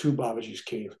to Babaji's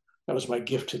cave. That was my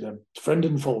gift to them. Friend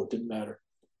and foe, it didn't matter.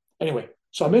 Anyway,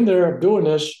 so I'm in there, I'm doing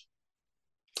this.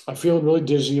 I'm feeling really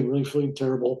dizzy. I'm really feeling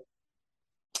terrible.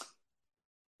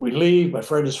 We leave. My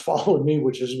friend is following me,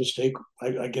 which is a mistake.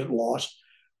 I get lost.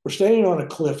 We're standing on a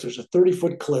cliff. There's a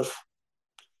 30-foot cliff,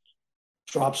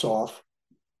 drops off,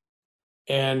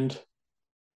 and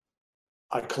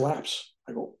I collapse.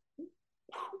 I go,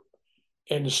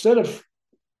 and instead of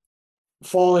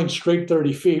falling straight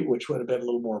 30 feet, which would have been a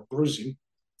little more bruising,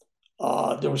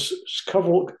 there was a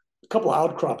couple of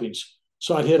outcroppings.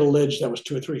 So I'd hit a ledge that was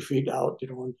 2 or 3 feet out,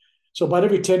 and so about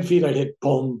every 10 feet I'd hit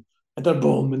boom, and then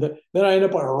boom, and then I end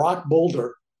up on a rock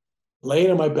boulder laying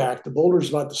on my back. The boulder's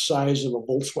about the size of a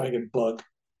Volkswagen Bug.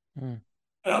 And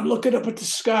I'm looking up at the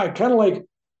sky, kind of like,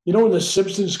 when the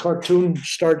Simpsons cartoon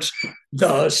starts,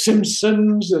 The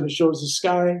Simpsons, and it shows the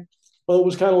sky. Well, it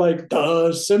was kind of like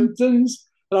The Simpsons.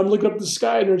 And I'm looking up at the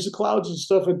sky, and there's the clouds and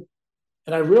stuff. And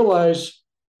I realize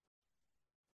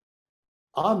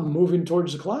I'm moving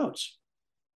towards the clouds.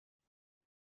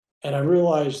 And I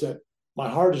realize that my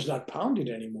heart is not pounding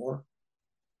anymore.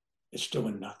 It's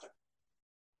doing nothing.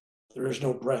 There is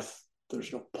no breath.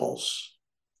 There's no pulse.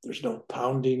 There's no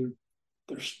pounding.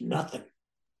 There's nothing.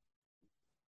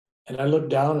 And I look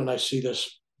down and I see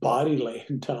this body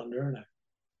laying down there.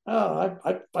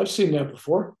 And I've seen that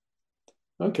before.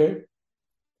 Okay.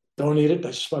 Don't eat it.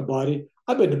 That's just my body.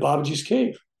 I've been to Babaji's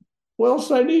cave. What else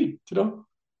do I need?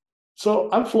 So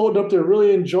I'm floating up there,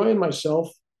 really enjoying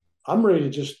myself. I'm ready to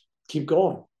just keep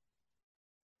going.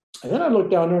 And then I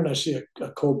look down there and I see a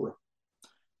cobra.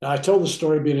 Now, I tell the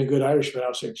story being a good Irishman. I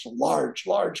was saying it's a large,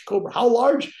 large cobra. How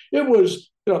large? It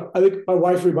was, I think my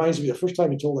wife reminds me the first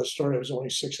time he told that story, it was only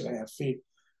 6.5 feet.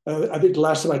 I think the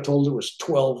last time I told it was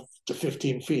 12 to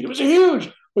 15 feet. It was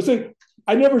huge.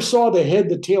 I never saw the head,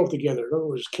 the tail together. In other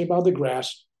words, it came out of the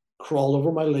grass, crawled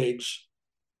over my legs,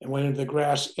 and went into the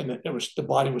grass, and the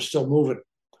body was still moving.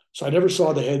 So I never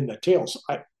saw the head and the tail. So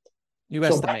You're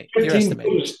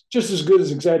estimating. Was just as good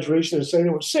as exaggeration as saying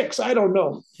it was 6. I don't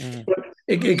know. But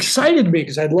it excited me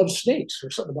because I love snakes.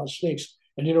 There's something about snakes.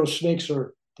 And snakes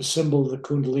are the symbol of the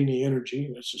Kundalini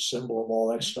energy. It's a symbol of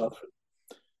all that stuff.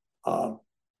 And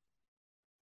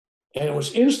it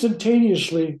was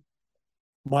instantaneously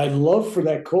my love for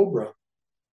that cobra,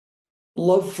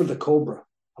 love for the cobra.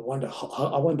 I wanted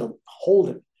to hold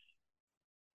it.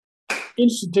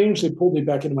 Instantaneously pulled me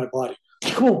back into my body.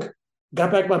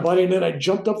 Got back in my body, and then I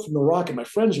jumped up from the rock, and my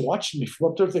friends watching me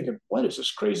from up there thinking, what is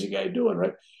this crazy guy doing,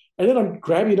 right? And then I'm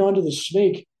grabbing onto the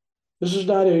snake. This is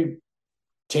not a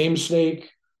tame snake,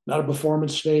 not a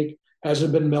performance snake,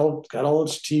 hasn't been milked, got all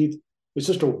its teeth. It's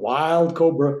just a wild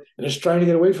cobra, and it's trying to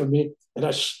get away from me. And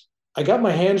I got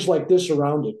my hands like this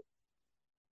around it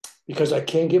because I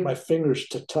can't get my fingers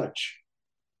to touch.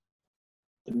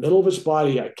 The middle of its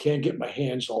body, I can't get my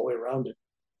hands all the way around it.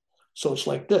 So it's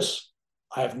like this.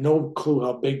 I have no clue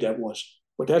how big that was,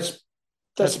 but that's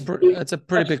a pretty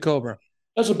big cobra.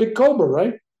 That's a big cobra,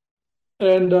 right?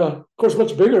 And of course,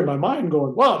 what's bigger in my mind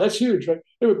going, wow, that's huge, right?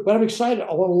 But I'm excited.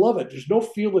 I want to love it. There's no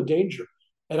feel of danger.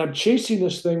 And I'm chasing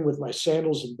this thing with my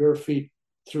sandals and bare feet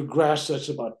through grass that's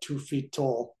about 2 feet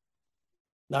tall,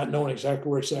 not knowing exactly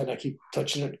where it's at. And I keep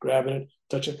touching it, grabbing it,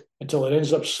 touching it, until it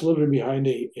ends up slithering behind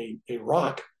a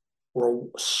rock where a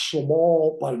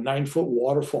small, about a 9-foot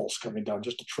waterfall is coming down,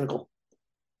 just a trickle.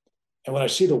 And when I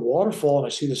see the waterfall and I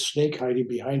see the snake hiding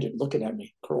behind it, looking at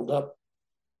me, curled up,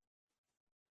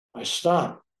 I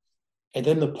stop. And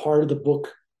then the part of the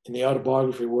book in the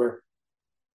autobiography where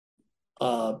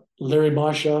Larry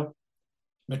Masha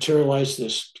materialized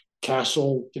this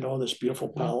castle, this beautiful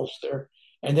palace there.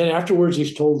 And then afterwards,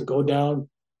 he's told to go down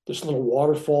this little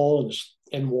waterfall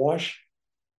and wash.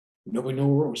 Nobody knew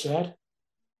where it was at.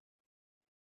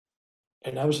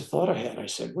 And that was a thought I had. I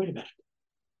said, wait a minute.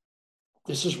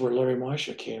 This is where Larry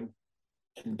Masha came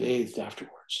and bathed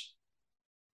afterwards.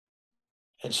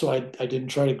 And so I didn't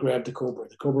try to grab the cobra.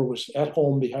 The cobra was at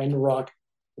home behind the rock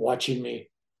watching me.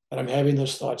 And I'm having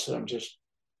those thoughts that I'm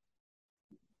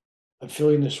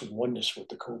feeling this oneness with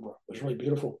the cobra. It was really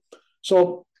beautiful.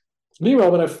 So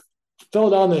meanwhile, when I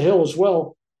fell down the hill as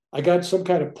well, I got some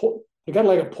kind of, I got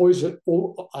like a poison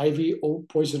ivy,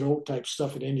 poison oak type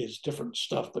stuff in India. It's different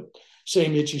stuff, but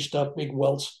same itchy stuff, big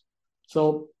welts.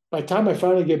 So by the time I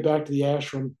finally get back to the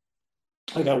ashram,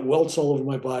 I got welts all over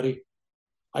my body.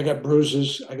 I got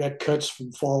bruises. I got cuts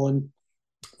from falling.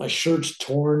 My shirt's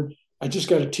torn. I just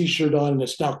got a t-shirt on and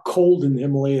it's now cold in the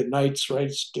Himalaya nights, right?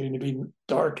 It's getting to be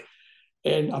dark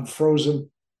and I'm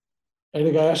frozen. And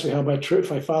the guy asked me how my trip,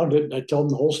 if I found it, and I told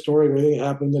him the whole story, everything that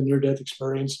happened, the near-death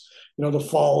experience, the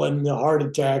falling, the heart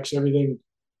attacks, everything.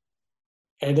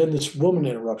 And then this woman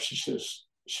interrupts. She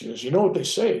says, you know what they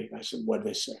say? I said, what do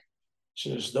they say?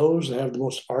 She says, those that have the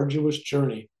most arduous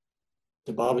journey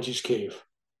to Babaji's cave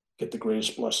get the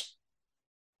greatest blessing.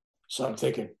 So I'm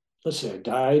thinking, let's say I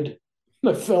died,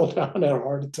 I fell down, had a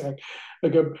heart attack.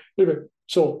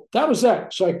 So that was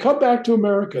that. So I come back to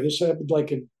America. This happened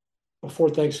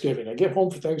before Thanksgiving. I get home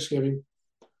for Thanksgiving.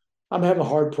 I'm having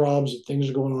heart problems and things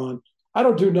are going on. I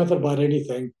don't do nothing about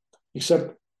anything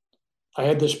except I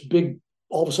had this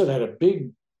all of a sudden I had a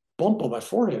big bump on my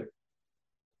forehead.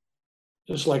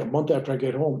 Just like a month after I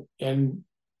get home. And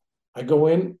I go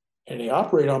in and they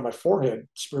operate on my forehead,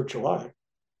 spiritual eye,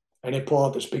 and they pull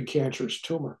out this big cancerous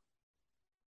tumor.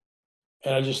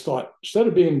 And I just thought, instead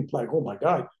of being like, oh my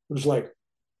God, it was like,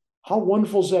 how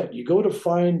wonderful is that? You go to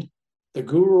find the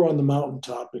guru on the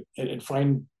mountaintop and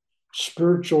find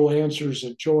spiritual answers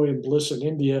and joy and bliss in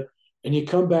India, and you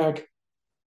come back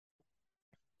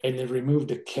and they remove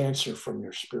the cancer from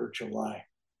your spiritual eye.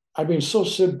 I mean, so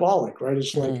symbolic, right?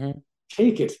 It's like,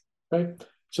 take it, right?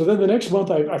 So then the next month,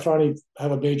 I finally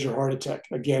have a major heart attack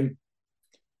again,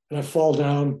 and I fall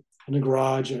down in the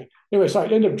garage. Anyway, so I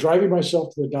end up driving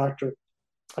myself to the doctor.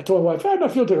 I told my wife, I'm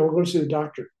not feeling good. I'm going to see the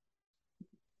doctor.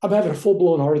 I'm having a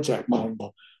full-blown heart attack.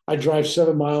 I drive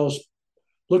 7 miles,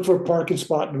 look for a parking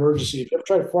spot in emergency. If you ever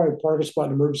try to find a parking spot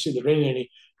in emergency, there ain't any.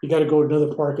 You got to go to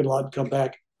another parking lot and come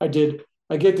back. I did.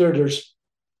 I get there. There's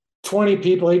 20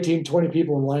 people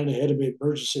in line ahead of me,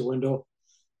 emergency window.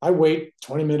 I wait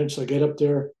 20 minutes. I get up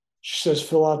there. She says,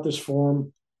 fill out this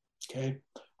form. Okay.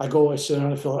 I sit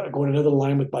down and fill out. I go in another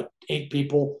line with about 8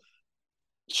 people.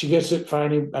 She gets it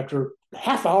finally after a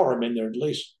half hour. I'm in there at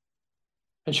least.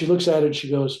 And she looks at it and she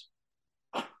goes,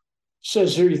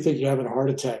 says here, you think you're having a heart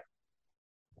attack.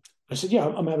 I said, yeah,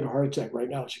 I'm having a heart attack right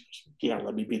now. She goes, yeah,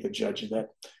 let me be the judge of that.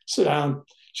 Sit down.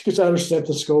 She gets out her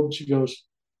stethoscope and she goes,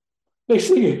 next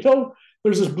thing you know,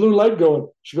 there's this blue light going.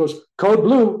 She goes, code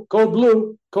blue, code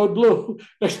blue, code blue.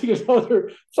 Next thing you know,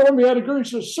 they're throwing me out of gurney.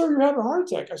 She says, sir, you're having a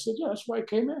heart attack. I said, yeah, that's why I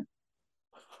came in.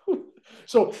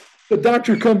 So the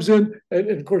doctor comes in, and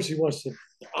of course he wants to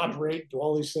operate, do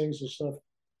all these things and stuff.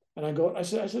 And I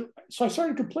said, so I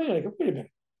started complaining. I go, wait a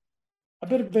minute. I've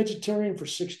been a vegetarian for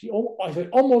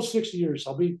almost 60 years.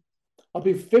 I'll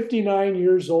be 59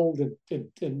 years old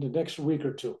in the next week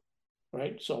or two,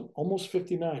 right? So almost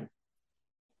 59.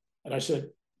 And I said,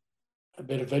 I've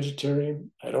been a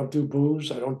vegetarian. I don't do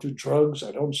booze. I don't do drugs.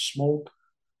 I don't smoke.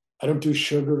 I don't do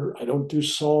sugar. I don't do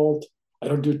salt. I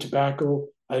don't do tobacco.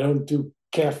 I don't do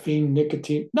caffeine,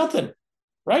 nicotine, nothing,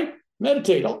 right?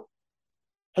 Meditate.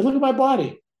 I look at my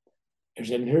body. And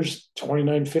here's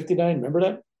 2959. Remember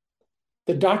that?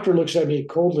 The doctor looks at me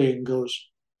coldly and goes,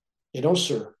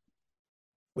 sir,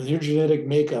 with your genetic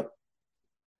makeup,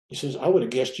 he says, I would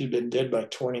have guessed you'd been dead by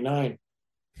 29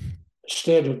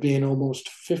 instead of being almost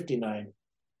 59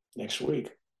 next week.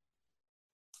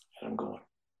 And I'm going,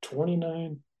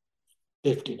 29,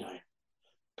 59.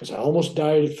 Because I almost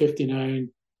died at 59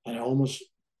 and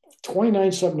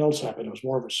 29, something else happened. It was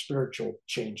more of a spiritual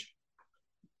change.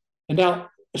 And now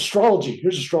astrology,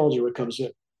 here's astrology where it comes in.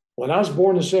 When I was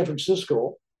born in San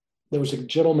Francisco, there was a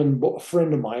gentleman, a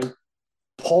friend of mine,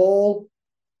 Paul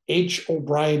H.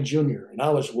 O'Brien Jr., and I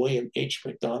was William H.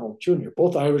 McDonald Jr.,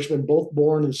 both Irishmen, both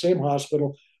born in the same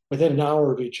hospital within an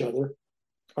hour of each other.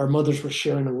 Our mothers were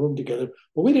sharing a room together.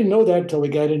 But we didn't know that until we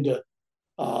got into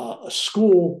a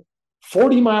school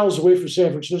 40 miles away from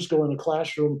San Francisco in a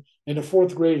classroom in the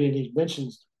 4th grade, and he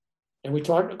mentions, and we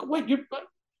talked,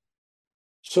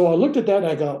 so I looked at that and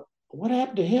I go, what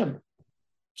happened to him?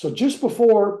 So just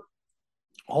before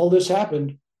all this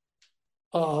happened,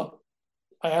 I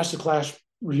asked the class,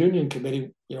 reunion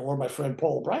committee, where my friend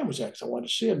Paul O'Brien was at, 'cause I wanted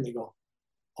to see him. They go,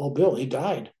 "Oh, Bill, he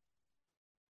died.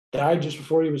 Died just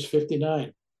before he was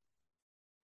 59.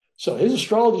 So his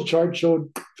astrology chart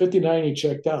showed 59, he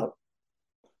checked out.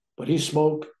 But he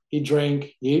smoked, he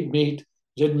drank, he ate meat,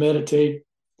 didn't meditate.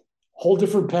 Whole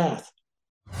different path."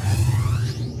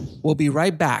 We'll be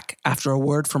right back after a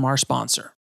word from our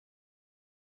sponsor.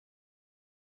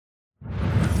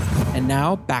 And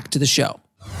now back to the show.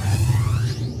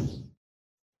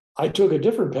 I took a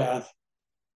different path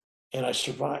and I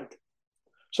survived.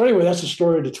 So anyway, that's the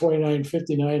story of the 29,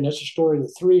 59. That's the story of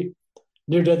the 3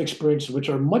 near-death experiences, which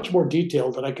are much more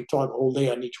detailed than I could talk a whole day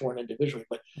on each one individually.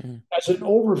 But as an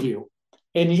overview,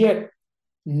 and yet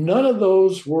none of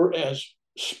those were as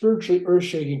spiritually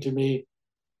earth-shaking to me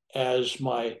as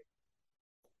my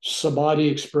samadhi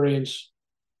experience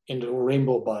into a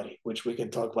rainbow body, which we can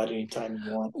talk about anytime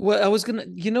you want. Well, I was gonna,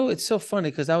 it's so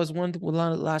funny because I was one of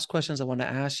the last questions I want to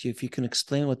ask you, if you can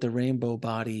explain what the rainbow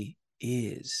body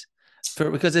is,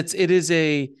 because it's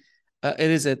a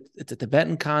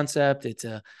Tibetan concept, it's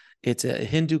a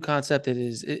Hindu concept, it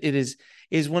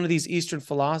is one of these Eastern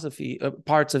philosophy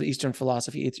parts of Eastern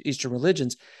philosophy, it's Eastern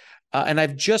religions, and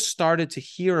I've just started to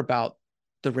hear about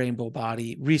the rainbow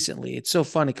body recently. It's so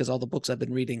funny because all the books I've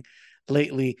been reading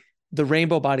lately, the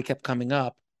rainbow body kept coming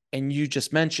up, and you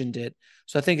just mentioned it.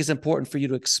 So I think it's important for you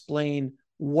to explain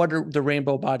what the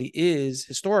rainbow body is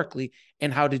historically,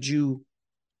 and how did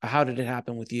it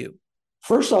happen with you?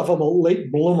 First off, I'm a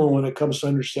late bloomer when it comes to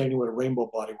understanding what a rainbow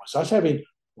body was. I was having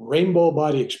rainbow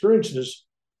body experiences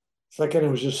thinking it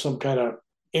was just some kind of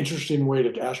interesting way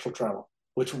to astral travel,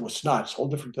 which was not. It's a whole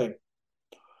different thing.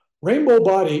 Rainbow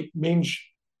body means,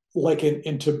 like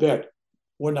in Tibet,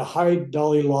 when the high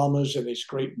Dalai Lamas and these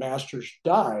great masters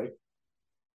die,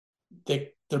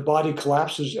 their body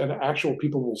collapses and actual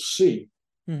people will see.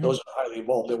 Mm-hmm. Those are highly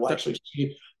evolved. They will actually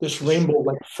see this rainbow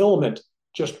like filament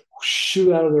just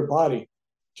shoot out of their body,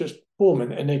 just boom,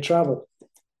 and they travel.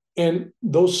 And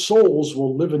those souls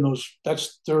will live in those,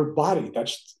 that's their body.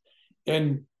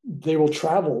 And they will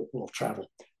travel.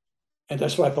 And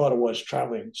that's what I thought it was,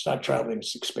 traveling. It's not traveling,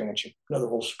 it's expansion, another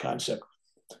whole concept.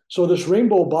 So this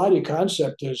rainbow body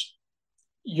concept is,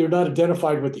 you're not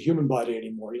identified with the human body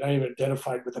anymore. You're not even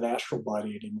identified with an astral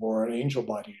body anymore, or an angel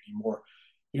body anymore.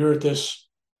 You're at this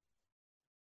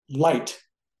light,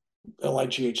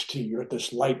 L-I-G-H-T. You're at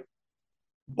this light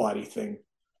body thing.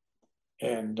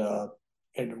 And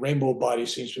rainbow body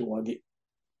seems to be one of the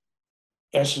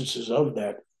essences of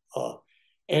that.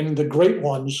 And the great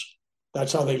ones,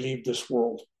 that's how they leave this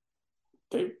world.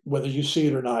 Whether you see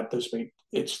it or not, doesn't mean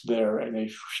it's there, and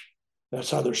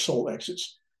that's how their soul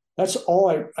exits. That's all.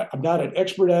 I'm not an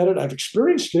expert at it. I've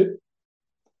experienced it,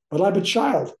 but I'm a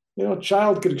child. A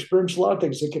child could experience a lot of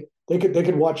things. They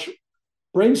could watch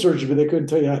brain surgery, but they couldn't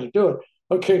tell you how to do it.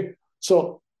 Okay,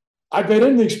 so I've been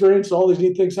in the experience. All these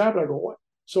neat things happen. I go, what?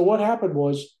 So what happened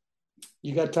was,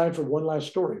 you got time for one last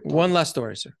story? One last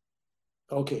story, sir.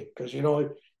 Okay, because you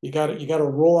got to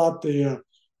roll out the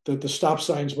stop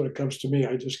signs when it comes to me.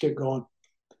 I just get going.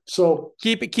 So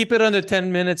keep it under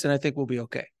 10 minutes, and I think we'll be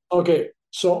okay. Okay,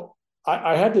 so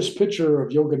I had this picture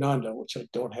of Yogananda, which I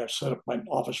don't have set up in my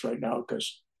office right now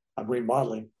because I'm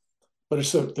remodeling. But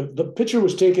it's the picture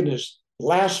was taken, his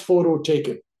last photo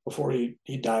taken before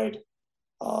he died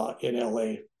in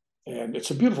LA. And it's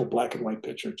a beautiful black and white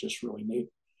picture, just really neat.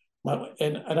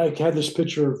 And I had this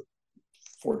picture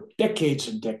for decades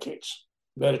and decades,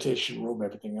 meditation room,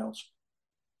 everything else.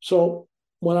 So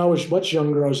when I was much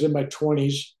younger, I was in my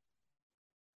 20s,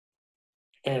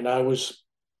 and I was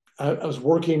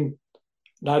working,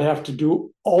 not have to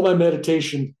do all my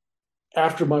meditation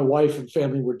after my wife and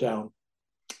family were down.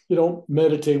 You don't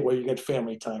meditate while you get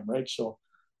family time, right? So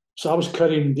I was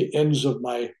cutting the ends of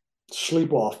my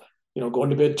sleep off, going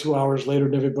to bed 2 hours later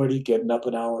than everybody, getting up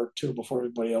an hour or two before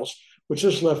everybody else, which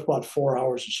just left about 4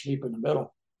 hours of sleep in the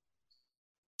middle.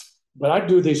 But I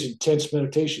do these intense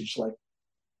meditations, like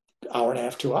hour and a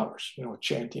half, 2 hours,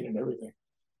 chanting and everything.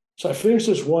 So I finished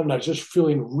this one, and I was just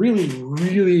feeling really,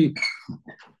 really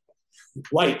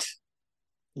light,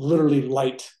 literally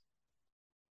light.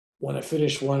 When I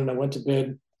finished one and I went to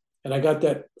bed, and I got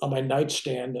that on my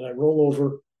nightstand, and I roll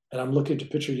over and I'm looking at the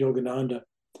picture of Yogananda.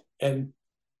 And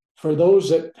for those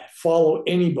that follow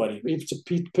anybody, if it's a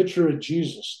picture of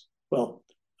Jesus, well,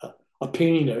 a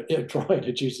painting, a drawing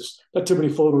of Jesus, not too many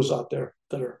photos out there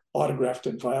that are autographed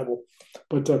and viable.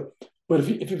 But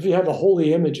if you have a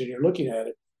holy image and you're looking at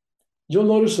it, you'll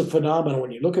notice the phenomenon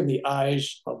when you look in the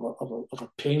eyes of a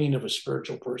painting of a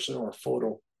spiritual person or a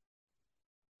photo.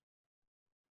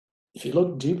 If you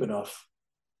look deep enough,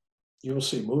 you will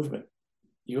see movement.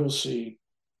 You will see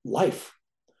life.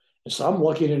 And so I'm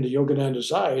looking into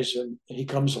Yogananda's eyes, and he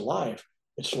comes alive.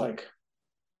 It's like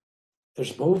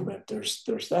there's movement, there's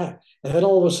that. And then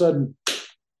all of a sudden,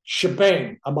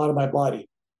 shebang, I'm out of my body.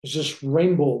 It's just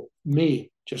rainbow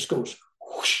me just goes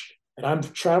whoosh. And I'm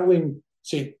traveling.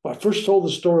 See, when I first told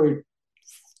the story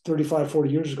 35, 40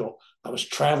 years ago, I was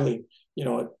traveling, it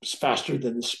was faster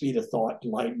than the speed of thought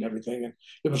and light and everything. And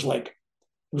it was like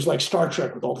Star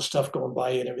Trek with all the stuff going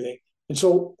by and everything. And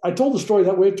so I told the story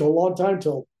that way till a long time,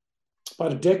 till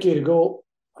about a decade ago.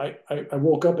 I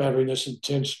woke up having this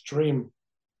intense dream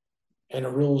and a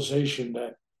realization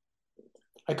that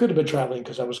I could have been traveling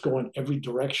because I was going every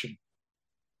direction.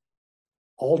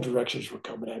 All directions were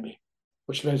coming at me,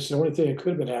 which means the only thing that could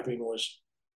have been happening was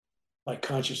my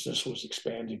consciousness was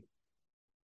expanding.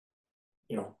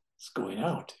 It's going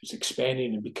out, it's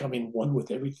expanding and becoming one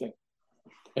with everything.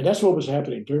 And that's what was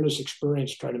happening during this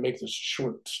experience, trying to make this a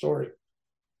short story.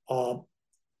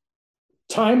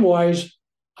 Time-wise,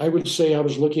 I would say I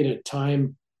was looking at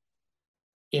time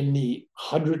in the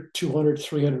 100, 200,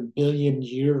 300 billion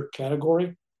year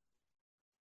category,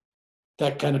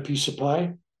 that kind of piece of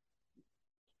pie.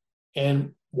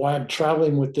 And why I'm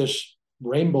traveling with this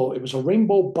rainbow, it was a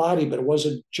rainbow body, but it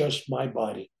wasn't just my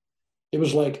body. It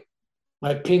was like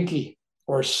my pinky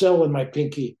or a cell in my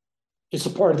pinky. It's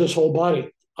a part of this whole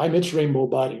body. I'm its rainbow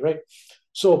body, right?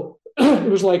 So it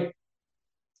was like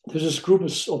there's this group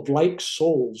of like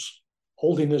souls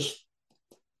holding this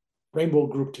rainbow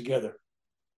group together.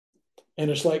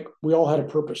 And it's like we all had a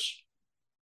purpose.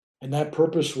 And that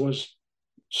purpose was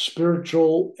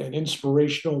spiritual and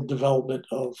inspirational development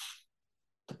of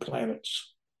the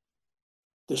planets,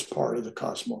 this part of the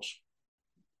cosmos.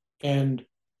 And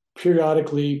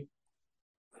periodically,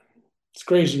 it's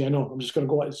crazy, I know, I'm just going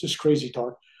to go, it's just crazy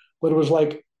talk, but it was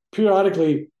like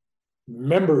periodically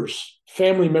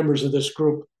family members of this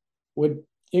group would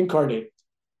incarnate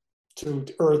to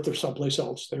Earth or someplace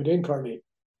else. They would incarnate.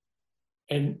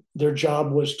 And their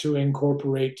job was to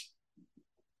incorporate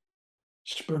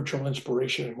spiritual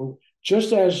inspiration and move.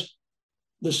 Just as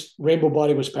this rainbow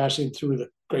body was passing through the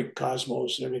great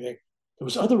cosmos and everything, there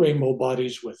was other rainbow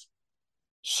bodies with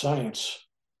science,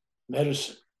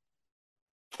 medicine,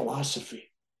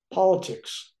 philosophy,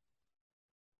 politics,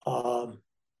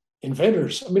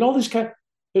 inventors. I mean, all these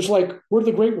it's like, we're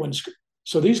the great ones.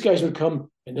 So these guys would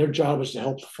come, and their job is to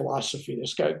help philosophy.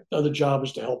 This guy, the other job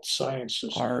is to help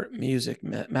sciences. Art, music,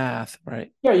 math,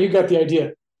 right? Yeah, you got the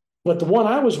idea. But the one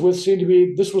I was with seemed to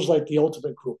be, this was like the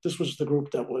ultimate group. This was the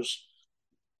group that was,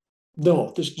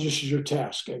 no, this is your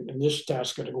task. And this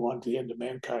task is going to go on to the end of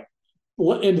mankind,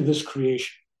 end of this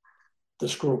creation,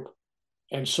 this group.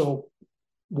 And so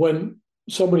when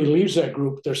somebody leaves that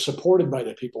group, they're supported by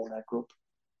the people in that group,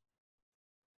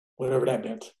 whatever that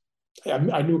meant.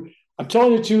 I knew, I'm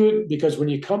telling you to because when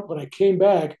I came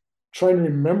back, trying to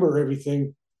remember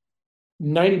everything,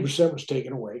 90% was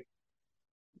taken away,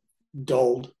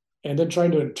 dulled, and then trying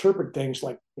to interpret things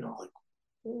like,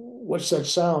 what's that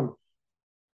sound?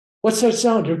 What's that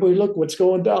sound? Everybody look, what's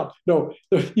going down? No,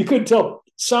 you couldn't tell.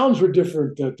 Sounds were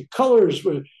different. The colors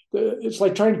were, it's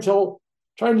like trying to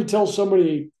tell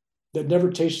somebody that never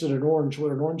tasted an orange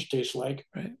what an orange tastes like.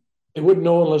 Right. They wouldn't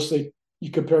know unless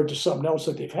you compare it to something else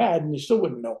that they've had, and they still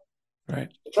wouldn't know. Right.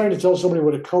 Trying to tell somebody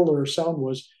what a color or sound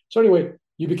was. So anyway,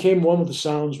 you became one with the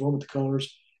sounds, one with the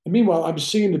colors. And meanwhile, I'm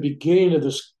seeing the beginning of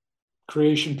this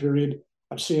creation period.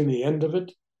 I'm seeing the end of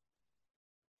it.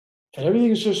 And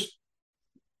everything is just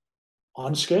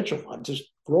on schedule. I'm just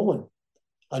rolling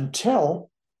until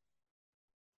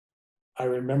I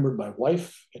remembered my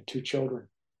wife and 2 children.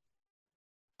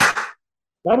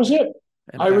 That was it.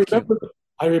 I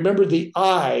remembered the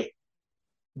I,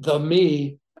 the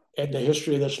me, and the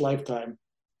history of this lifetime.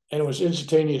 And it was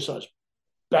instantaneous. I was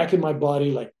back in my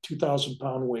body, like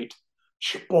 2,000-pound weight.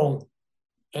 Boom.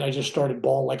 And I just started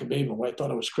bawling like a baby. I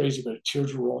thought I was crazy, but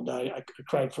tears were rolling down. I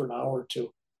cried for an hour or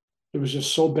two. It was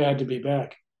just so bad to be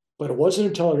back. But it wasn't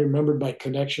until I remembered my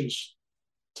connections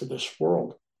to this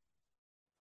world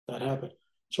that happened.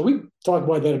 So we talk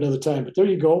about that another time. But there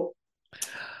you go.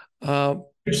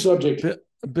 Good subject.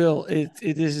 Bill,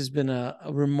 this has been a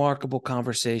remarkable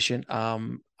conversation.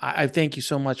 I thank you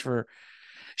so much for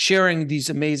sharing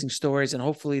these amazing stories, and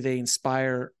hopefully they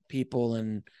inspire people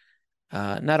and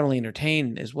not only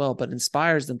entertain as well, but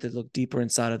inspires them to look deeper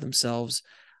inside of themselves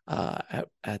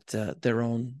at their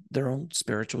own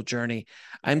spiritual journey.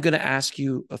 I'm going to ask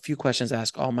you a few questions.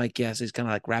 Ask all my guests. It's kind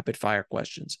of like rapid fire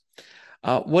questions.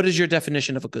 What is your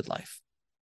definition of a good life?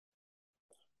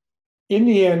 In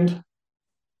the end,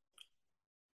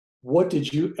 what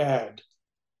did you add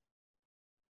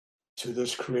to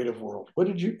this creative world? What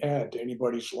did you add to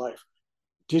anybody's life?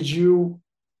 Did you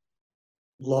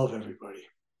love everybody.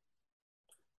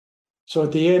 So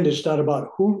at the end, it's not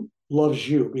about who loves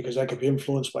you, because that could be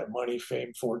influenced by money,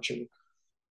 fame, fortune.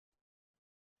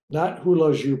 Not who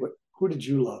loves you, but who did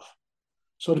you love?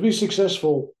 So to be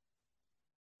successful,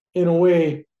 in a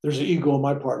way, there's an ego on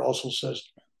my part also says,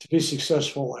 to be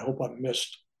successful, I hope I'm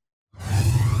missed.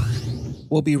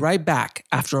 We'll be right back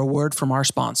after a word from our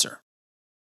sponsor.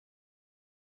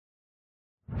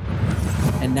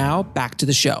 And now back to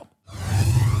the show.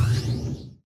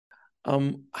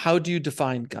 How do you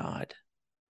define God?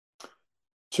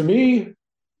 To me,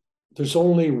 there's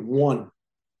only one.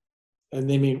 And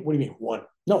they mean, what do you mean one?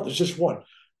 No, there's just one.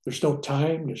 There's no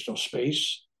time, there's no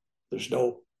space, there's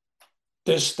no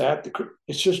this, that.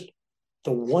 It's just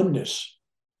the oneness.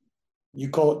 You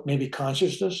call it maybe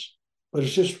consciousness, but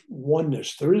it's just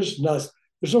oneness. There's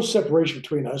no separation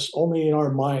between us. Only in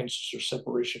our minds is there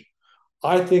separation.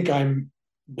 I think I'm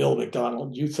Bill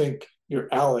McDonald. You think you're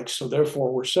Alex, so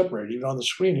therefore we're separated. Even on the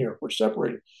screen here, we're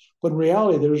separated. But in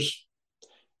reality,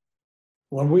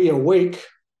 when we awake,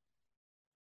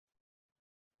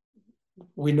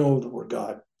 we know that we're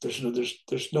God. There's no,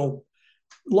 as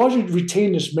long as you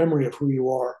retain this memory of who you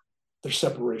are, there's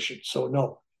separation. So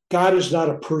no, God is not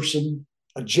a person,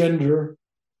 a gender,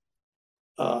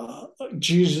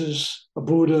 Jesus, a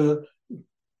Buddha.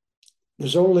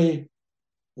 There's only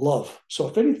love. So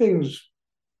if anything's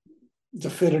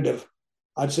definitive,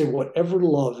 I'd say whatever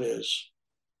love is,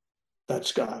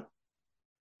 that's God.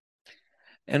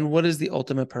 And what is the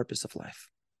ultimate purpose of life?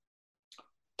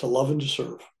 To love and to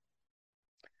serve,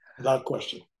 without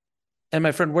question. And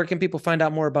my friend, where can people find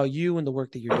out more about you and the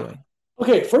work that you're doing?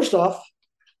 Okay, first off,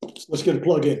 let's get a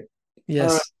plug in.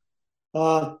 Yes.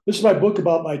 This is my book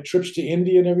about my trips to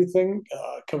India and everything.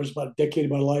 It covers about a decade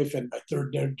of my life and my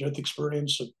third near-death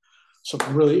experience and some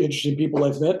really interesting people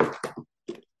I've met.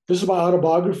 This is my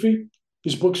autobiography.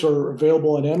 These books are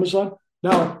available on Amazon.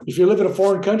 Now, if you live in a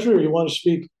foreign country or you want to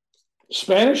speak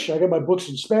Spanish, I got my books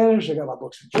in Spanish. I got my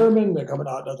books in German. They're coming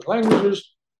out in other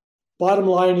languages. Bottom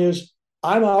line is,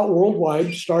 I'm out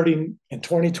worldwide starting in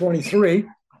 2023.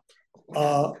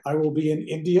 I will be in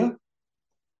India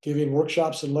giving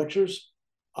workshops and lectures.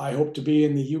 I hope to be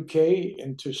in the UK,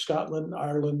 into Scotland,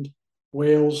 Ireland,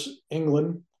 Wales,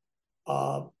 England,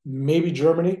 maybe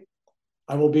Germany.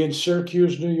 I will be in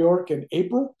Syracuse, New York in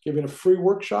April, giving a free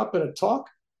workshop and a talk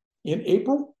in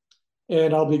April.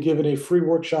 And I'll be giving a free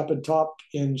workshop and talk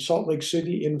in Salt Lake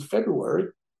City in February,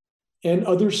 and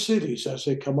other cities as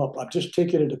they come up. I'm just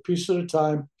taking it a piece at a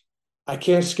time. I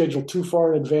can't schedule too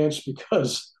far in advance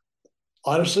because,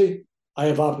 honestly, I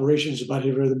have operations about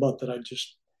every other month that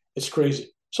it's crazy.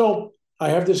 So I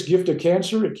have this gift of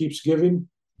cancer. It keeps giving,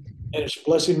 and it's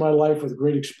blessing my life with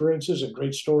great experiences and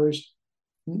great stories.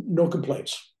 No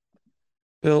complaints.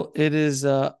 Bill, it has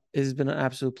been an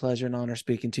absolute pleasure and honor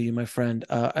speaking to you, my friend.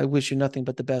 I wish you nothing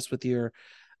but the best with your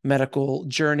medical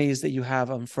journeys that you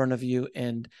have in front of you.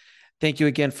 And thank you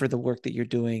again for the work that you're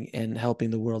doing and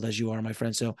helping the world as you are, my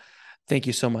friend. So thank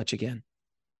you so much again.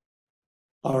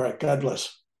 All right. God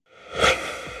bless.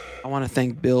 I want to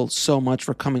thank Bill so much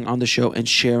for coming on the show and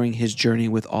sharing his journey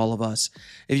with all of us.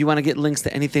 If you want to get links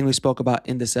to anything we spoke about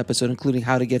in this episode, including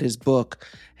how to get his book,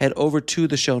 head over to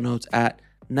the show notes at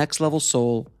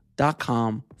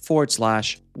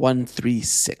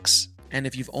nextlevelsoul.com/136. And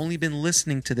if you've only been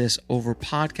listening to this over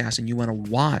podcast and you want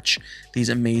to watch these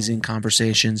amazing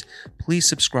conversations, please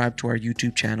subscribe to our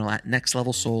YouTube channel at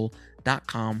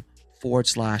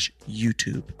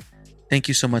nextlevelsoul.com/YouTube. Thank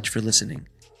you so much for listening.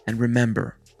 And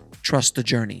remember, trust the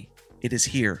journey. It is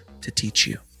here to teach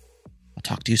you. I'll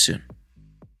talk to you soon.